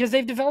because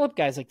they've developed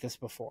guys like this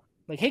before.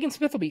 Like Hagen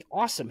Smith will be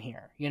awesome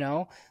here,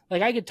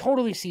 Like I could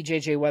totally see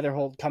JJ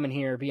Weatherholt coming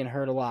here being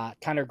hurt a lot,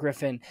 Connor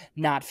Griffin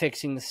not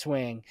fixing the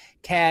swing,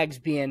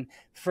 Cags being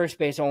first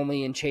base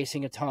only and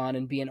chasing a ton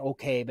and being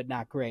okay but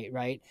not great,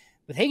 right?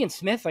 With Hagen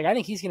Smith, like I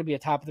think he's going to be a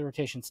top of the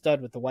rotation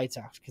stud with the White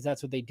Sox because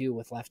that's what they do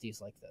with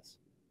lefties like this.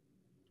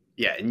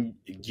 Yeah, and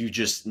you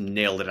just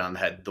nailed it on the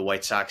head. The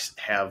White Sox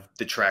have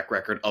the track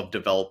record of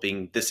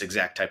developing this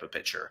exact type of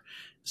pitcher.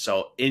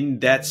 So in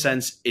that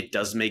sense, it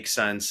does make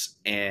sense,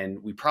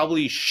 and we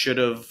probably should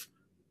have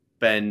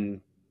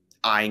been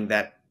eyeing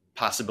that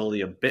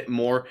possibility a bit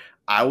more.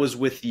 I was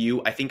with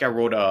you. I think I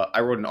wrote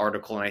an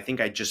article, and I think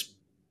I just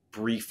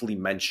briefly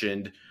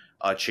mentioned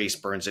Chase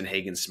Burns and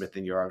Hagen Smith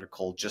in your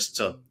article just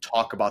to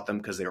talk about them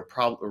because they were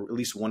probably, or at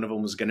least one of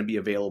them was going to be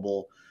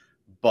available.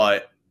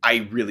 But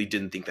I really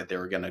didn't think that they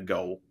were going to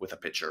go with a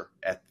pitcher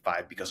at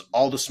 5 because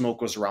all the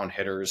smoke was around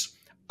hitters.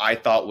 I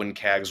thought when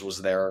Cags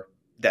was there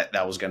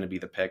that was going to be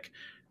the pick.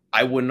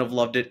 I wouldn't have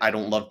loved it. I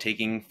don't love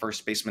taking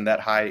first baseman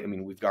that high. I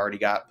mean, we've already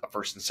got a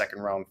first and second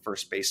round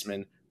first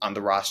baseman on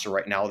the roster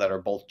right now that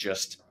are both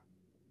just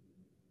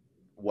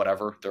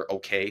whatever. They're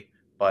okay.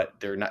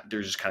 But they're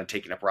just kind of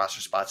taking up roster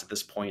spots at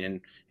this point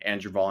in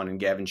Andrew Vaughn and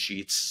Gavin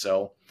Sheets.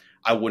 So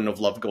I wouldn't have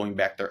loved going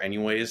back there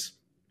anyways.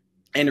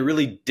 And it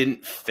really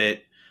didn't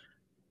fit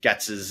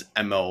Getz's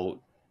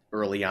MO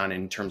early on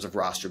in terms of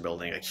roster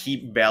building. Like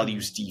he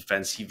values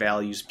defense. He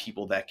values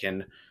people that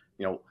can,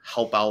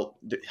 help out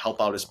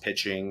his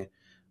pitching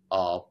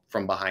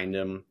from behind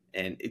him.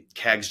 And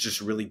Cags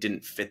just really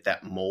didn't fit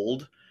that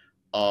mold.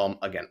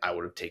 Again, I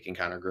would have taken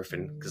Connor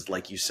Griffin because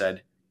like you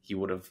said, he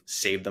would have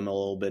saved them a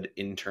little bit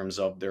in terms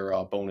of their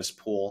bonus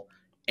pool.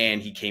 And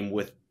he came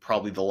with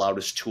probably the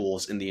loudest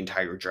tools in the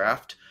entire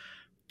draft.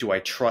 Do I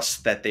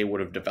trust that they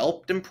would have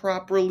developed him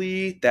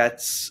properly?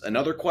 That's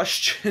another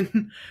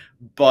question.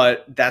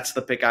 But that's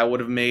the pick I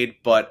would have made.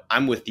 But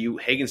I'm with you.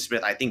 Hagen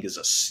Smith, I think, is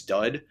a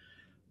stud.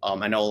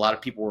 I know a lot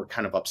of people were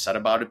kind of upset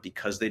about it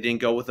because they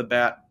didn't go with a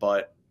bat.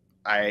 But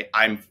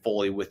I'm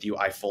fully with you.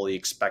 I fully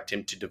expect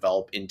him to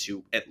develop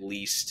into at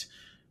least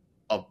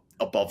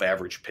above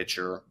average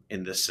pitcher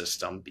in this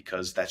system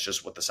because that's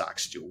just what the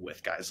Sox do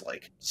with guys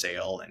like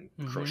Sale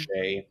and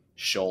Crochet,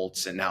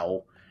 Schultz, and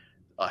now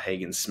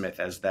Hagen Smith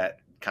as that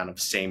kind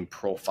of same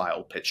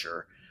profile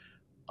pitcher.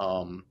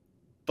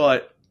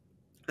 But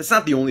that's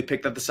not the only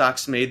pick that the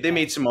Sox made. They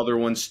made some other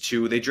ones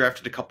too. They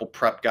drafted a couple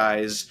prep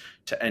guys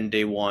to end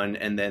day one,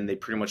 and then they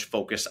pretty much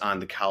focused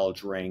on the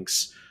college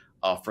ranks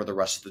for the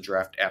rest of the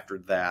draft after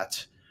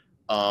that.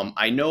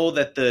 I know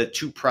that the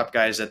 2 prep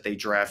guys that they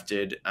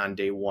drafted on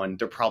day 1,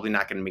 they're probably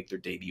not going to make their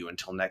debut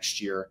until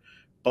next year.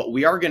 But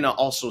we are going to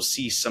also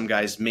see some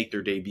guys make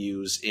their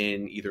debuts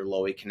in either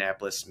low A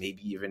Kannapolis,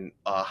 maybe even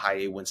high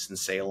A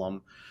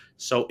Winston-Salem.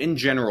 So in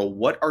general,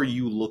 what are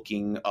you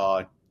looking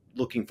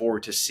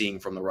forward to seeing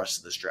from the rest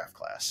of this draft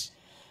class?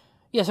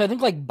 Yeah, so I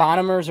think like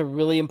Bonnemer is a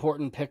really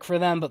important pick for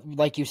them, but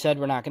like you said,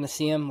 we're not going to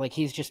see him. Like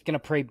he's just going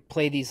to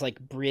play these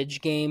like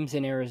bridge games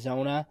in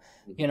Arizona,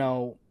 you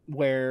know,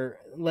 where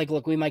like,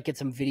 look, we might get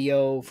some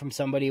video from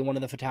somebody, one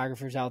of the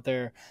photographers out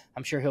there.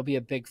 I'm sure he'll be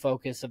a big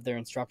focus of their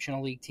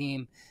instructional league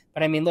team.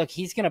 But I mean, look,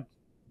 he's going to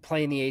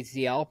play in the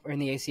ACL or in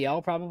the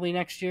ACL probably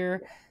next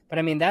year. But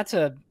I mean, that's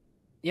a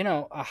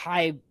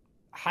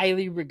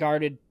highly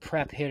regarded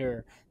prep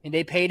hitter. And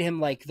they paid him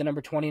like the number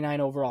 29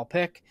 overall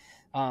pick.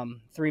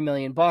 $3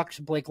 million.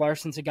 Blake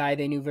Larson's a guy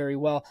they knew very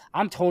well.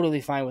 I'm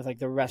totally fine with like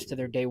the rest of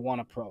their day 1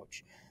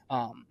 approach.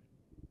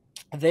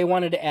 They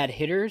wanted to add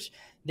hitters.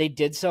 They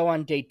did so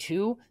on day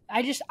 2.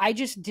 I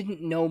just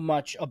didn't know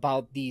much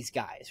about these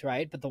guys,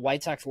 right? But the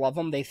White Sox love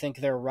them. They think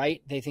they're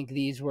right. They think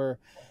these were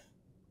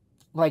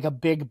like a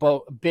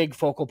big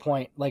focal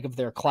point like of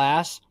their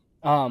class.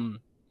 I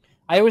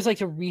always like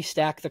to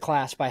restack the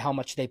class by how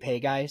much they pay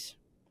guys.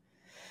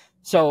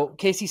 So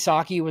Casey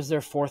Saki was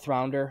their 4th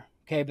rounder.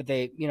 Okay, but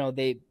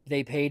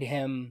they paid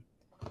him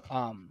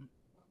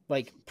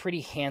like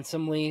pretty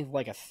handsomely,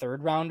 like a 3rd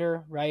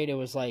rounder, right? It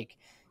was like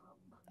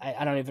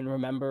I don't even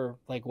remember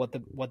like what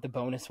the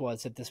bonus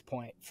was at this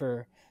point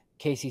for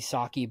Casey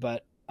Saki,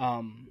 but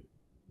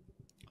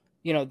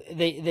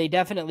they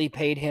definitely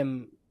paid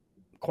him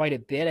quite a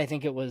bit. I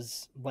think it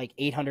was like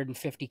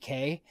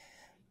 $850K,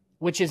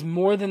 which is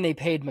more than they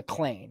paid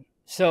McLean.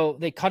 So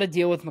they cut a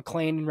deal with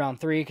McLean in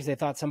round 3 because they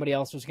thought somebody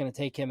else was going to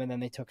take him, and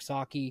then they took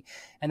Saki.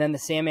 And then the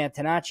Sam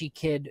Antonacci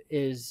kid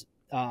is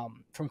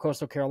from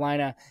Coastal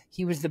Carolina.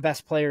 He was the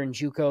best player in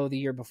JUCO the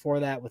year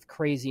before that with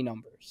crazy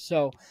numbers.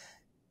 So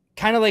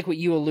kind of like what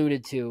you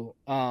alluded to,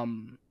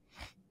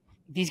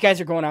 these guys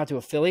are going out to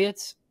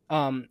affiliates.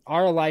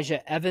 Our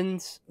Elijah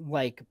Evans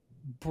like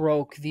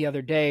broke the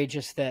other day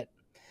just that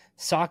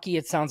Saki,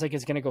 it sounds like,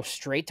 is going to go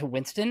straight to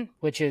Winston,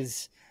 which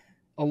is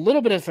a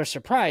little bit of a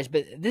surprise,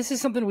 but this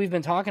is something we've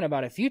been talking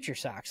about at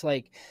FutureSox.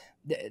 Like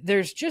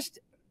there's just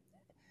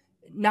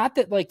not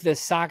that like the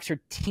Sox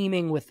are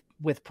teaming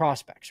with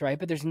prospects, right?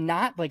 But there's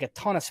not like a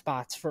ton of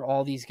spots for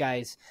all these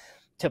guys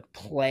to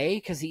play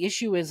because the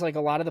issue is like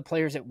a lot of the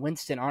players at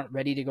Winston aren't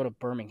ready to go to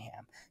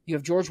Birmingham. You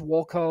have George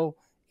Wolko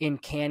in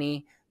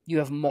Canny. You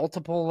have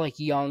multiple like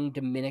young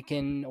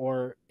Dominican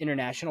or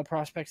international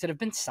prospects that have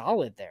been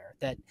solid there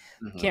that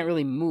can't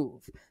really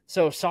move.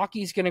 So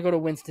Saki's going to go to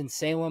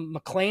Winston-Salem.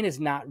 McLean is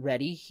not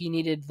ready. He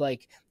needed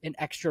like an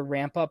extra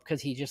ramp up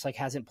because he just like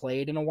hasn't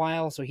played in a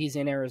while. So he's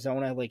in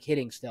Arizona like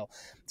hitting still.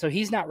 So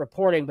he's not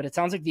reporting, but it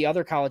sounds like the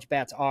other college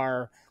bats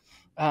are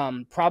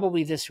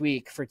probably this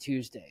week for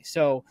Tuesday.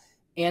 So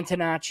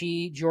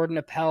Antonacci, Jordan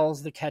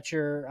Appel's the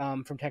catcher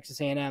from Texas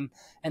A&M,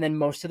 and then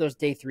most of those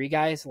day 3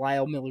 guys,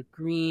 Lyle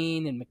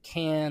Miller-Green and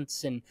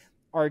McCants and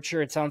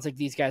Archer, it sounds like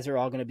these guys are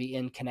all going to be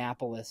in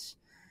Kannapolis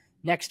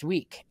next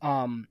week.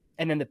 And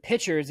then the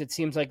pitchers, it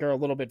seems like, are a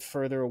little bit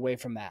further away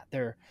from that.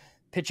 They're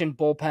pitching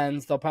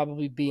bullpens. They'll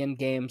probably be in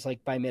games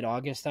like by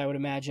mid-August, I would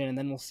imagine, and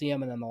then we'll see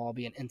them, and then they'll all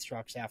be in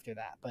instructs after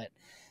that. But,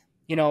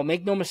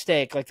 make no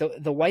mistake, like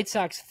the White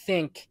Sox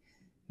think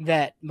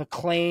that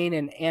McLean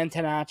and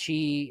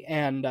Antonacci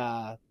and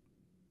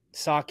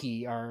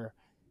Saki are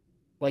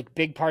like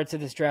big parts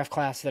of this draft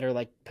class that are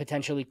like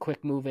potentially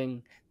quick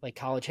moving like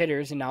college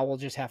hitters. And now we'll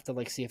just have to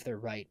like see if they're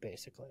right,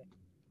 basically.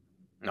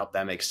 Nope,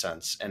 that makes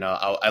sense. And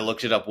I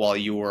looked it up while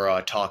you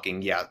were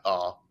talking. Yeah,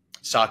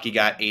 Saki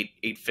got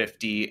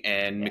 850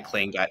 and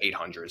McLean got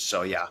 800.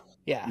 So yeah.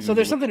 Yeah. So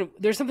there's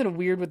something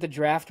weird with the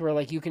draft where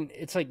like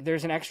it's like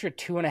there's an extra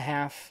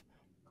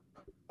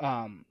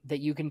 2.5 that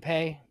you can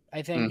pay.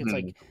 I think it's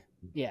like,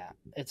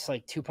 it's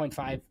like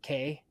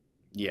 2.5K.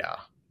 Yeah.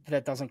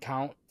 That doesn't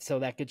count. So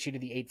that gets you to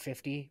the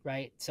 850,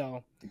 right?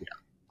 So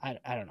I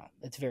don't know.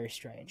 It's very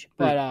strange.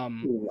 But a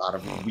lot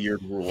of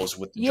weird rules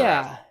with the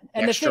draft.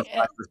 And extra the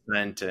thing,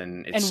 5%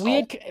 and it's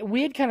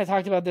we had kind of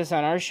talked about this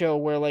on our show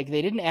where like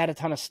they didn't add a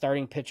ton of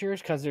starting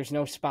pitchers because there's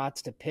no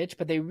spots to pitch,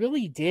 but they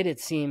really did, it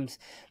seems.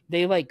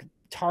 They like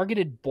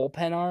targeted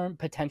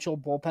potential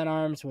bullpen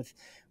arms with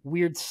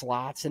weird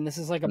slots, and this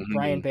is like a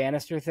Brian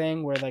Bannister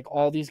thing where like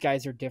all these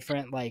guys are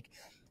different. Like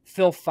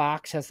Phil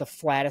Fox has the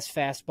flattest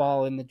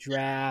fastball in the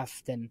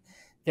draft, and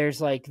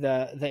there's like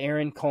the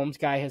Aaron Combs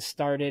guy has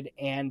started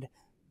and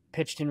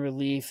pitched in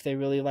relief. They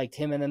really liked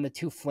him, and then the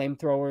 2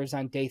 flamethrowers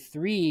on day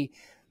 3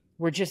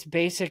 were just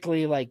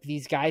basically like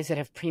these guys that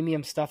have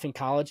premium stuff in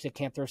college that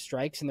can't throw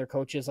strikes, and their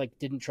coaches like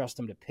didn't trust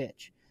them to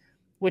pitch,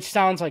 which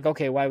sounds like,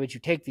 okay, why would you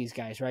take these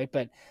guys, right?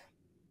 But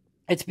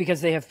it's because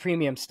they have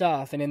premium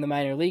stuff, and in the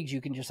minor leagues,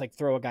 you can just like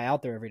throw a guy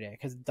out there every day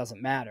because it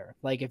doesn't matter.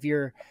 Like if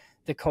you're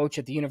the coach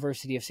at the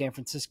University of San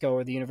Francisco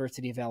or the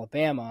University of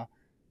Alabama,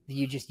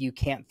 you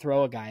can't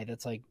throw a guy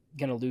that's like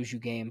going to lose you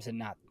games and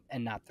not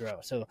throw.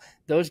 So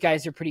those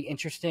guys are pretty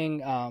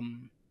interesting.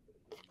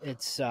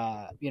 It's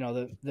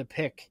the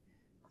pick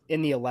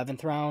in the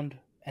 11th round,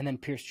 and then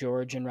Pierce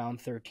George in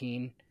round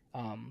 13.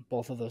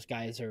 Both of those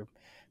guys are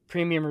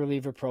premium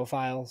reliever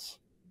profiles,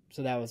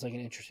 so that was like an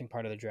interesting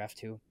part of the draft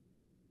too.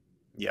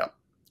 Yeah.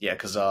 Yeah,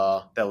 because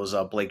that was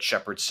Blake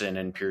Shepardson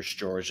and Pierce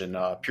George, and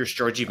Pierce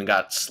George even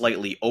got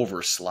slightly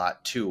over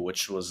slot too,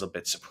 which was a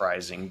bit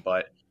surprising.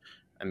 But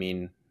I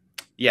mean,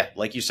 yeah,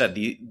 like you said,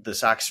 the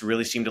Sox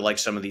really seem to like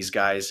some of these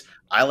guys.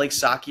 I like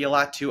Saki a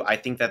lot too. I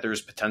think that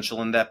there's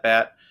potential in that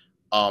bat.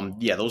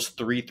 Yeah, those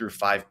 3 through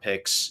 5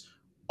 picks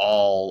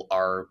all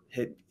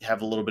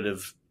have a little bit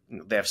of,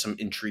 they have some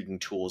intriguing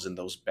tools in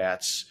those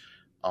bats.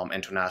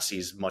 Antonasi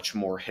is much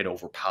more hit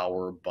over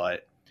power,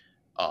 but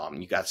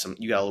you got a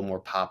little more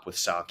pop with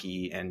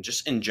Saki, and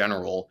just in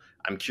general,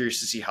 I'm curious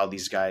to see how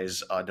these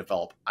guys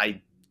develop.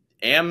 I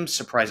am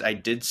surprised. I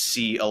did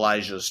see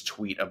Elijah's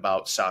tweet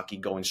about Saki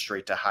going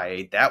straight to high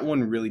A. That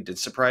one really did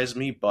surprise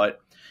me, but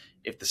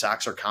if the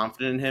Sox are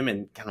confident in him,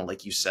 and kind of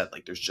like you said,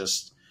 like there's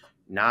just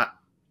not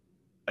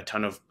a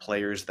ton of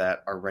players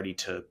that are ready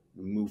to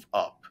move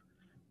up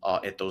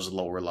at those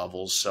lower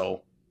levels.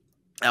 So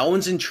that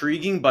one's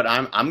intriguing, but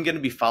I'm going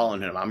to be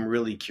following him. I'm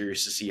really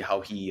curious to see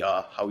how he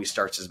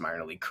starts his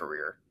minor league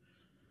career.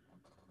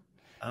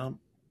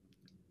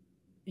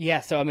 Yeah,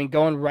 so I mean,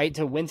 going right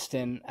to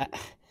Winston,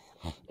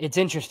 it's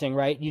interesting,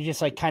 right? You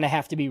just like kind of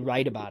have to be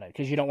right about it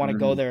because you don't want to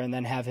go there and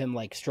then have him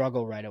like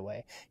struggle right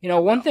away.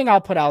 One thing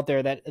I'll put out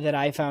there that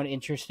I found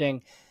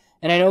interesting,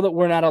 and I know that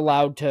we're not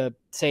allowed to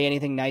say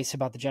anything nice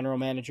about the general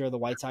manager of the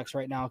White Sox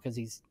right now because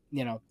he's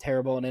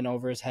terrible and in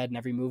over his head, and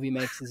every move he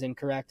makes is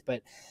incorrect,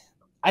 but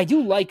I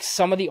do like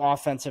some of the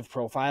offensive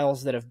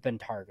profiles that have been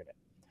targeted.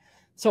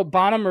 So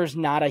Bonnemer's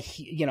not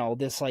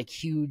this like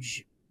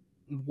huge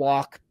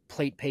walk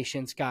plate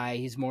patience guy.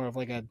 He's more of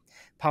like a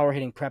power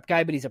hitting prep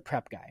guy, but he's a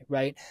prep guy,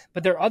 right?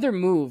 But their other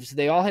moves,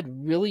 they all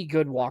had really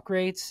good walk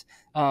rates.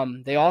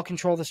 They all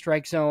control the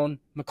strike zone,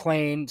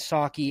 McLean,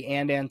 Saki,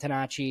 and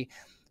Antonacci.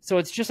 So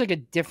it's just like a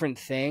different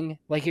thing.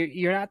 Like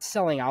you're not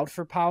selling out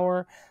for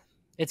power.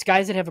 It's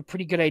guys that have a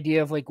pretty good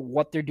idea of like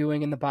what they're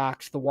doing in the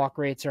box. The walk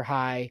rates are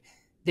high.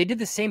 They did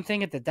the same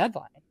thing at the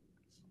deadline.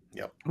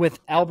 Yep. With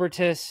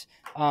Albertus,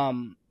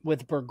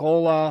 with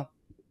Bergola,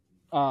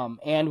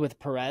 and with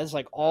Perez.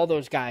 Like all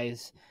those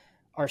guys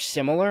are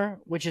similar,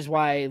 which is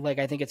why like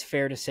I think it's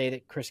fair to say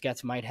that Chris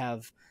Getz might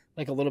have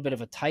like a little bit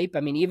of a type. I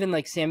mean, even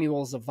like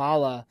Samuel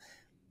Zavala,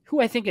 who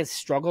I think has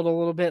struggled a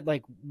little bit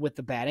like with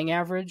the batting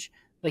average,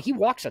 like he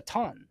walks a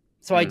ton.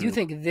 So I do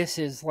think this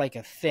is like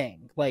a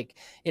thing. Like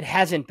it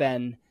hasn't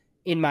been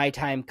in my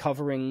time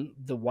covering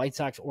the White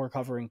Sox or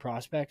covering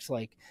prospects,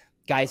 like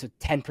guys with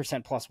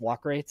 10% plus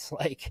walk rates,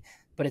 like,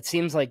 but it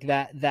seems like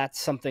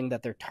that's something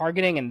that they're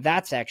targeting, and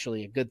that's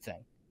actually a good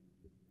thing.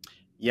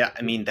 Yeah,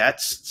 I mean,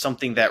 that's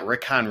something that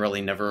Rick Hahn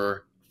really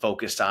never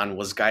focused on,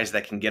 was guys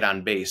that can get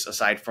on base,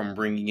 aside from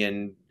bringing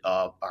in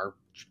our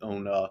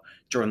own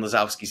Jordan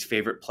Lazowski's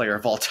favorite player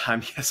of all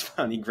time,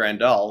 Yasmani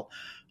Grandal.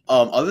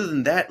 Other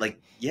than that, like,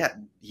 yeah,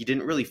 he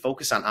didn't really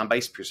focus on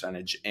base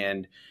percentage,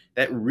 and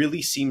that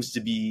really seems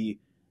to be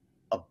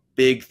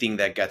big thing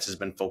that Getz has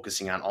been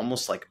focusing on,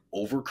 almost like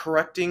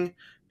overcorrecting,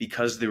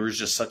 because there was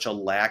just such a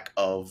lack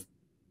of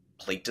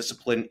plate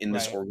discipline in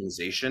this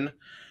organization.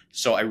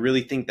 So I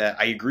really think that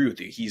I agree with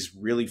you. He's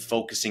really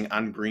focusing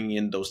on bringing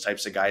in those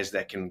types of guys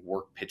that can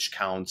work pitch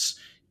counts,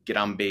 get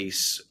on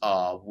base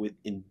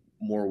in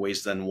more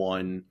ways than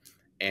one,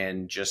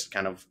 and just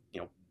kind of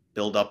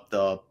build up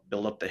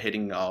the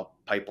hitting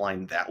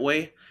pipeline that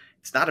way.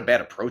 It's not a bad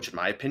approach, in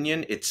my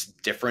opinion. It's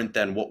different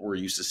than what we're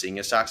used to seeing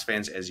as Sox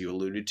fans, as you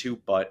alluded to.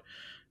 But,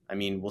 I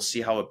mean, we'll see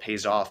how it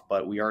pays off.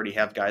 But we already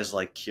have guys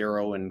like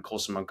Quiero and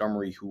Colson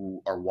Montgomery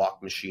who are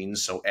walk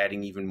machines. So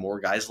adding even more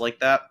guys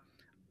like that,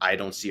 I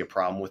don't see a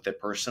problem with it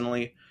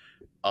personally.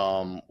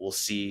 We'll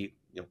see.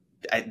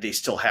 They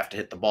still have to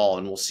hit the ball,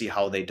 and we'll see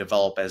how they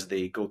develop as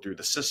they go through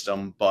the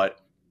system. But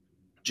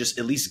just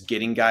at least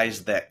getting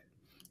guys that,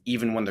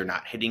 even when they're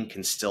not hitting,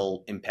 can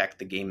still impact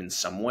the game in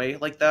some way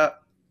like that,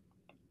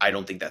 I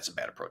don't think that's a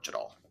bad approach at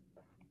all.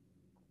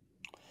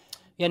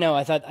 Yeah, no,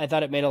 I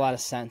thought it made a lot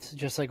of sense,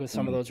 just like with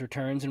some of those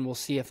returns, and we'll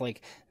see if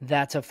like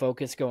that's a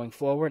focus going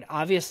forward.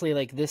 Obviously,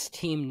 like this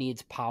team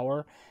needs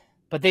power,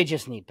 but they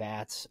just need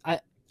bats.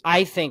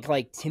 I think,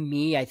 like, to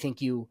me, I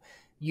think you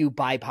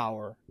buy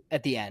power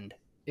at the end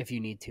if you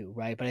need to,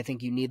 right? But I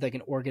think you need like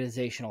an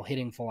organizational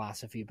hitting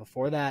philosophy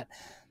before that.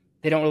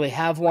 They don't really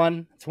have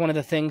one. It's one of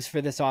the things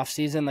for this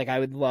offseason. Like I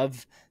would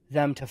love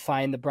them to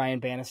find the Brian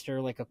Bannister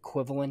like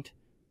equivalent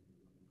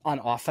on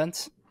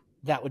offense.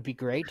 That would be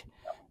great.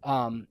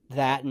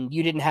 That, and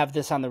you didn't have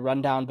this on the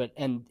rundown,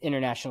 and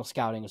international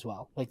scouting as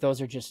well. Like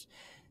those are just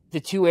the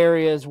two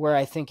areas where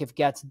I think if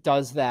Getz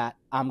does that,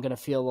 I'm going to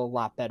feel a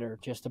lot better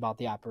just about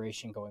the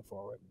operation going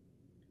forward.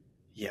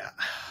 Yeah.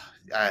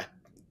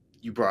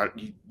 You brought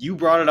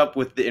it up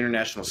with the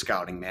international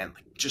scouting, man.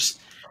 Like just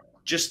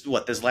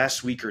what, this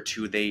last week or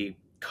two, they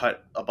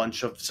cut a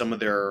bunch of some of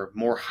their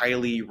more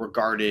highly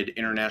regarded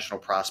international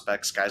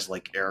prospects, guys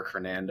like Eric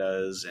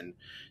Hernandez and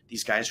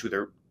these guys who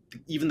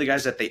even the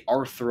guys that they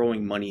are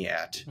throwing money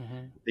at,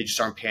 Mm-hmm. they just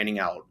aren't panning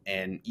out.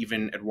 And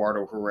even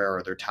Eduardo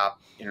Herrera, their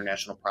top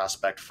international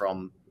prospect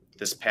from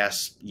this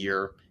past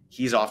year,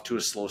 he's off to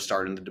a slow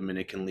start in the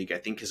Dominican League. I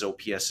think his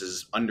OPS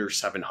is under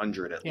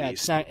 700 at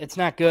least. It's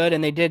not good.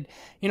 And they did,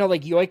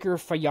 like Yoiker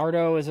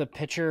Fallardo is a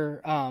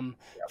pitcher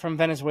from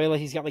Venezuela.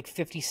 He's got like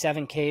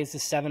 57 Ks to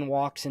 7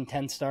 walks and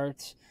 10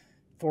 starts,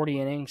 40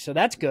 innings. So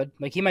that's good.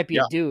 Like he might be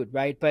a dude,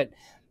 right? But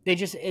they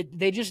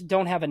just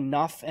don't have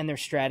enough, and their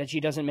strategy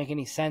doesn't make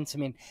any sense. I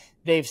mean,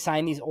 they've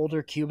signed these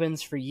older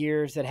Cubans for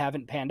years that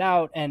haven't panned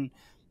out, and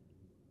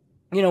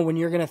when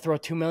you're going to throw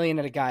 $2 million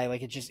at a guy,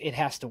 like it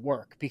has to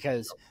work,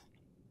 because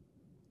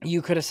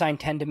you could have signed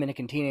 10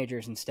 Dominican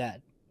teenagers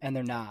instead, and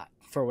they're not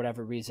for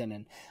whatever reason.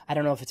 And I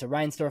don't know if it's a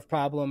Reinsdorf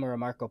problem or a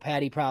Marco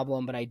Patti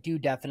problem, but I do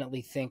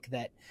definitely think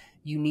that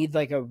you need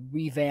like a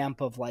revamp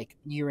of like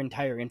your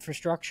entire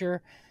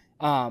infrastructure.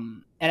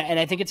 And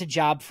I think it's a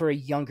job for a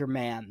younger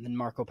man than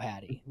Marco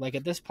Patti. Like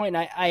at this point,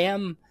 I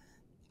am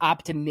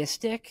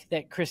optimistic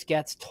that Chris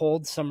Getz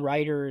told some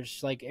writers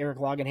like Eric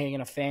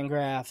Longenhagen of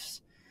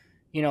Fangraphs,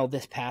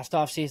 this past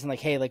offseason, like,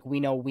 hey, like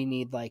we know we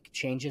need like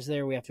changes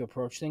there. We have to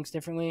approach things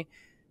differently,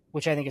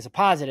 which I think is a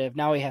positive.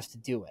 Now he has to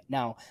do it.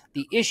 Now,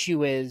 the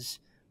issue is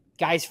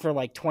guys for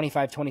like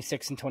 25,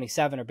 26, and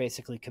 27 are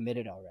basically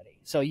committed already.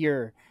 So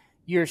you're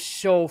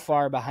so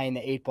far behind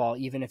the 8 ball,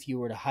 even if you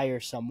were to hire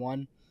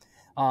someone.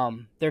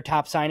 Their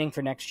top signing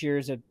for next year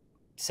is a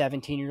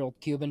 17-year-old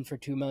Cuban for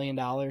 $2 million,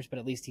 but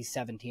at least he's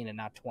 17 and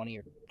not 20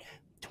 or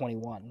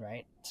 21,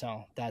 right?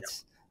 So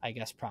that's, I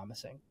guess,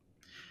 promising.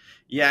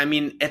 Yeah, I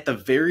mean, at the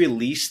very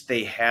least,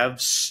 they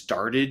have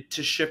started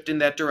to shift in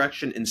that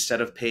direction. Instead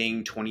of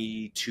paying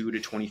 22 to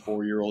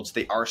 24-year-olds,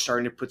 they are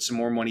starting to put some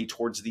more money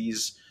towards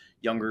these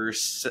younger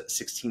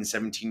 16,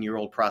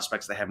 17-year-old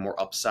prospects that have more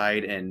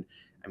upside. And,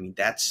 I mean,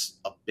 that's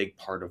a big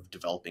part of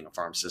developing a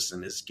farm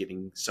system, is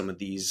getting some of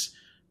these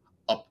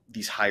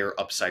higher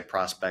upside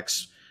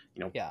prospects,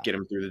 get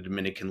them through the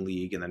Dominican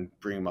League and then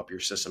bring them up your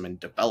system and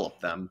develop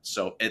them.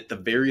 So at the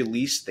very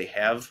least, they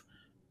have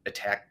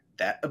attacked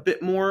that a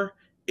bit more.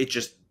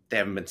 They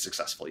haven't been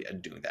successful yet in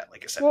doing that.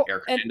 Like I said,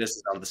 Erick Fedde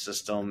is out of the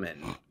system,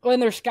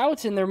 and their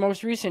scouts in their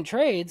most recent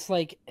trades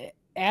like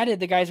added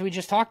the guys we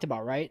just talked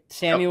about, right?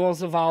 Samuel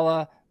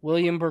Zavala,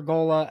 William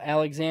Bergolla,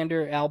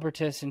 Alexander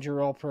Albertus, and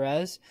Joel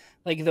Perez.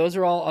 Like those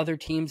are all other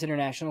teams'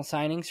 international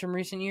signings from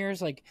recent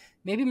years. Like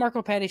maybe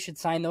Marco Patti should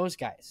sign those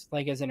guys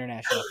like as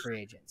international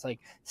free agents. Like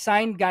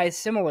sign guys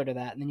similar to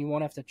that, and then you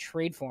won't have to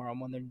trade for them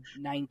when they're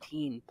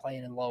 19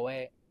 playing in low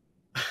A.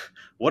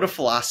 What a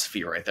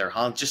philosophy right there,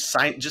 huh? Just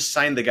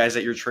sign the guys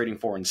that you're trading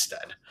for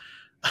instead.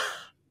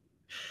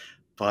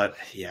 But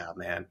yeah,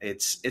 man,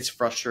 it's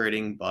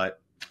frustrating, but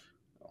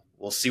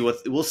we'll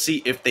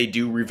see if they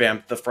do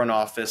revamp the front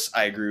office.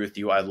 I agree with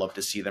you. I'd love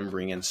to see them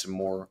bring in some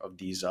more of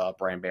these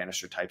Brian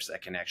Bannister types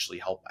that can actually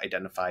help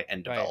identify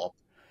and develop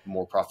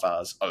more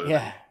profiles.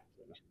 Well,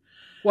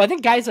 I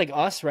think guys like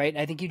us, right?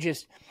 I think you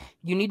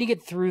need to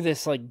get through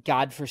this like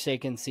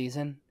godforsaken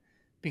season.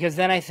 Because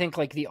then I think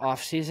like the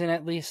off season,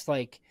 at least,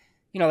 like,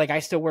 like I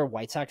still wear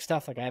White Sox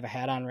stuff. Like I have a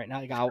hat on right now.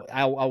 Like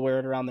I'll wear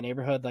it around the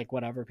neighborhood. Like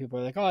whatever. People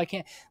are like, oh, I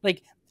can't.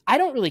 Like I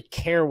don't really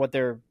care what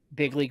their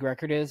big league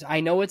record is.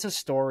 I know it's a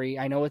story.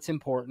 I know it's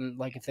important.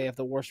 Like if they have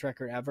the worst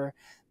record ever.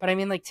 But I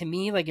mean, like to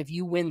me, like if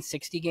you win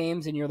 60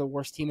 games and you're the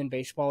worst team in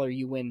baseball, or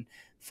you win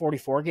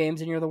 44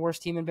 games and you're the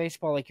worst team in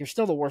baseball, like you're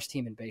still the worst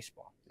team in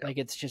baseball. Yeah. Like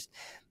it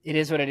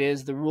is what it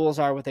is. The rules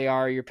are what they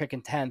are. You're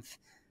picking 10th.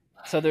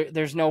 So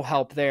there's no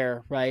help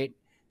there, right?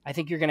 I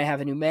think you're going to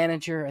have a new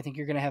manager. I think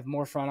you're going to have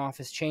more front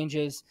office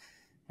changes.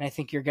 And I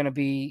think you're going to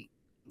be,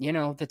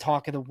 the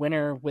talk of the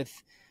winter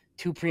with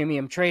 2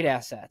 premium trade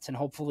assets. And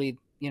hopefully,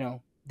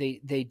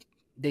 they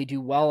do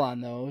well on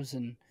those.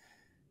 And,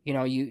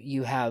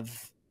 you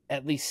have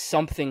at least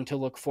something to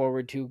look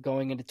forward to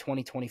going into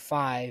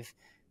 2025,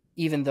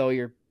 even though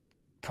you're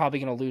probably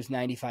going to lose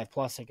 95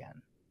 plus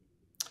again.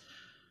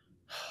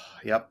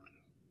 Yep.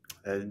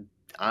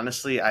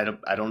 Honestly, I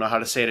don't know how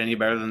to say it any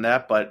better than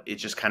that, but it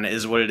just kind of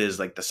is what it is.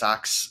 Like the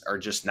Sox are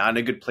just not in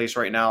a good place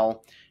right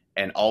now.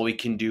 And all we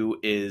can do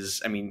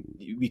is, I mean,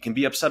 we can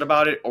be upset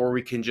about it, or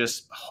we can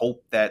just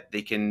hope that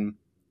they can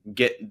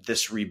get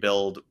this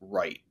rebuild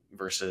right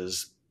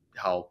versus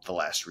how the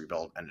last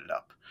rebuild ended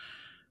up.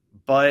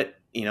 But,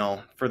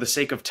 for the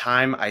sake of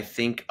time, I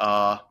think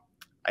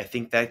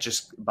that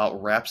just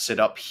about wraps it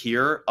up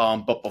here.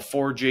 But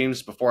before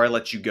I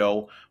let you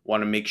go,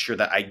 want to make sure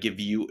that I give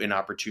you an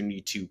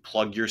opportunity to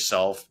plug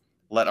yourself,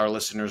 let our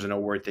listeners know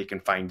where they can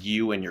find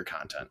you and your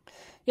content.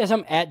 Yes,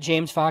 I'm at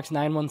James Fox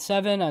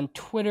 917 on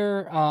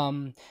Twitter.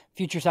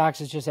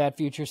 FutureSox is just at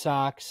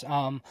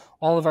FutureSox.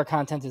 All of our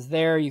content is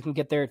there. You can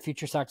get there at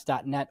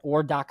futuresox.net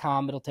or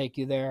 .com. It'll take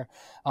you there.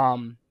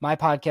 My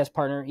podcast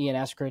partner, Ian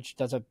Eskridge,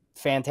 does a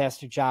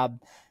fantastic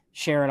job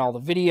sharing all the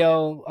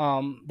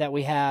video that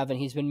we have, and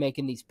he's been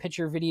making these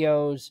picture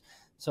videos,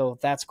 so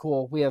that's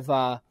cool. We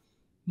have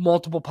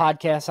multiple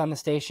podcasts on the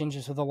station,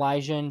 just with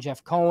Elijah and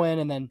Jeff Cohen,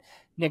 and then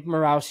Nick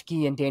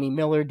Morawski and Danny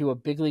Miller do a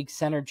big league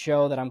centered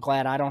show that I'm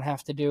glad I don't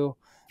have to do.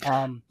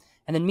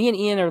 And then me and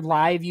Ian are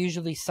live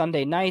usually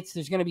Sunday nights.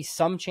 There's going to be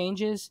some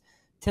changes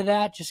to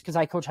that just because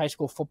I coach high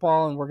school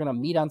football and we're going to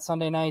meet on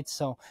Sunday nights.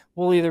 So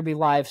we'll either be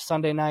live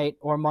Sunday night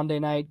or Monday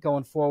night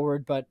going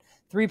forward. But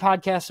 3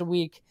 podcasts a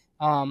week,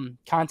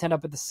 content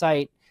up at the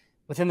site.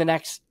 Within the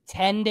next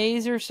 10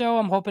 days or so,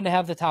 I'm hoping to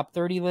have the top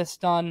 30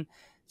 list done.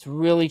 It's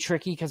really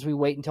tricky because we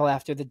wait until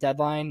after the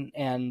deadline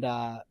and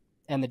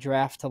the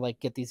draft to like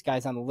get these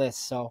guys on the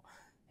list. So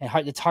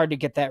it's hard to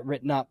get that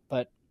written up,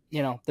 but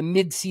you know, the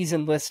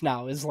mid-season list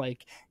now is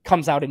like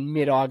comes out in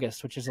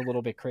mid-August, which is a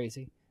little bit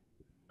crazy.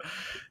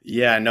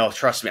 Yeah, no,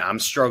 trust me, I'm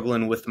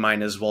struggling with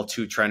mine as well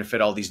too, trying to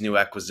fit all these new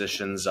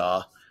acquisitions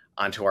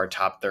onto our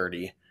top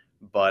 30.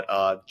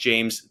 But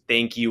James,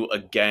 thank you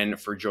again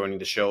for joining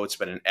the show. It's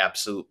been an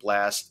absolute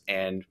blast,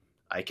 and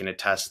I can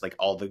attest, like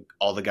all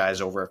the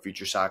guys over at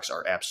FutureSox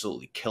are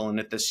absolutely killing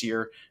it this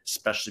year,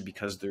 especially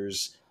because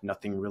there's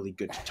nothing really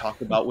good to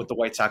talk about with the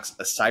White Sox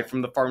aside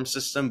from the farm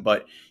system.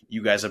 But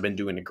you guys have been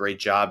doing a great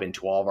job, and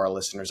to all of our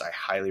listeners, I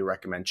highly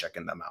recommend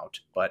checking them out.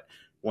 But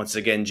once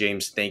again,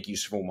 James, thank you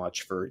so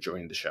much for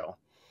joining the show.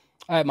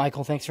 All right,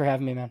 Michael, thanks for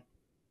having me, man.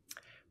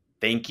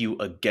 Thank you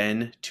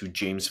again to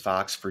James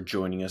Fox for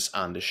joining us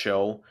on the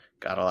show.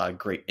 Got a lot of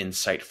great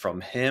insight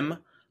from him.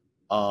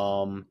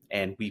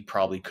 And we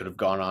probably could have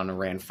gone on and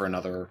ran for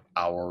another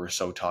hour or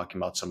so talking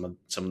about some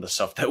of the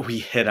stuff that we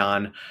hit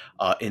on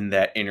in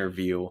that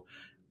interview.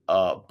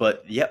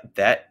 But yep,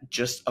 that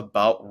just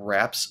about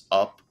wraps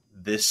up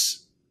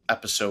this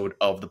episode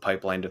of the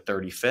Pipeline to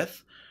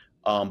 35th.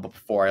 But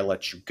before I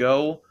let you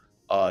go,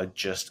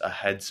 just a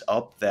heads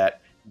up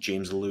that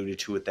James alluded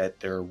to it, that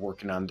they're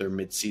working on their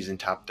mid-season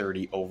top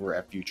 30 over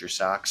at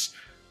FutureSox,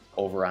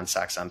 over on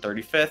Sox On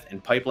 35th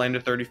and Pipeline to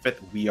 35th.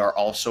 We are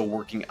also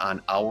working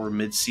on our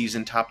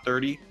mid-season top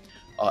 30.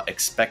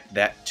 Expect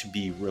that to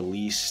be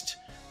released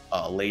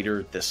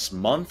later this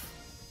month.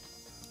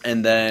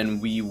 And then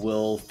we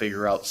will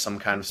figure out some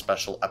kind of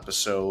special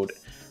episode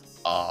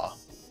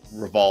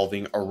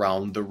revolving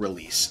around the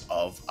release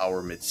of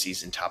our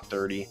mid-season top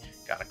 30.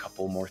 Got a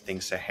couple more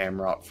things to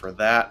hammer out for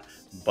that,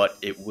 but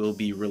it will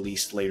be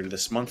released later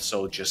this month,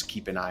 so just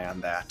keep an eye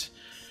on that.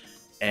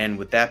 And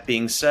with that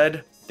being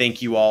said,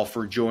 thank you all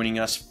for joining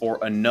us for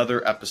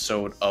another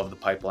episode of the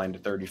Pipeline to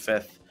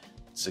 35th.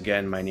 Once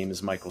again, my name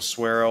is Michael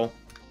Suareo.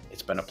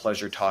 It's been a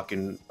pleasure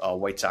talking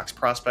White Sox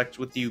prospects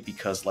with you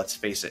because, let's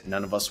face it,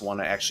 none of us want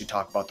to actually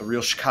talk about the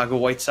real Chicago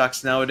White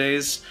Sox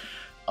nowadays.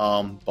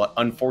 But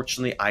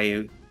unfortunately,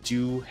 I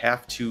do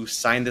have to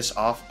sign this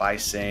off by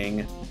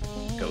saying,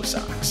 Go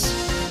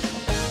Sox.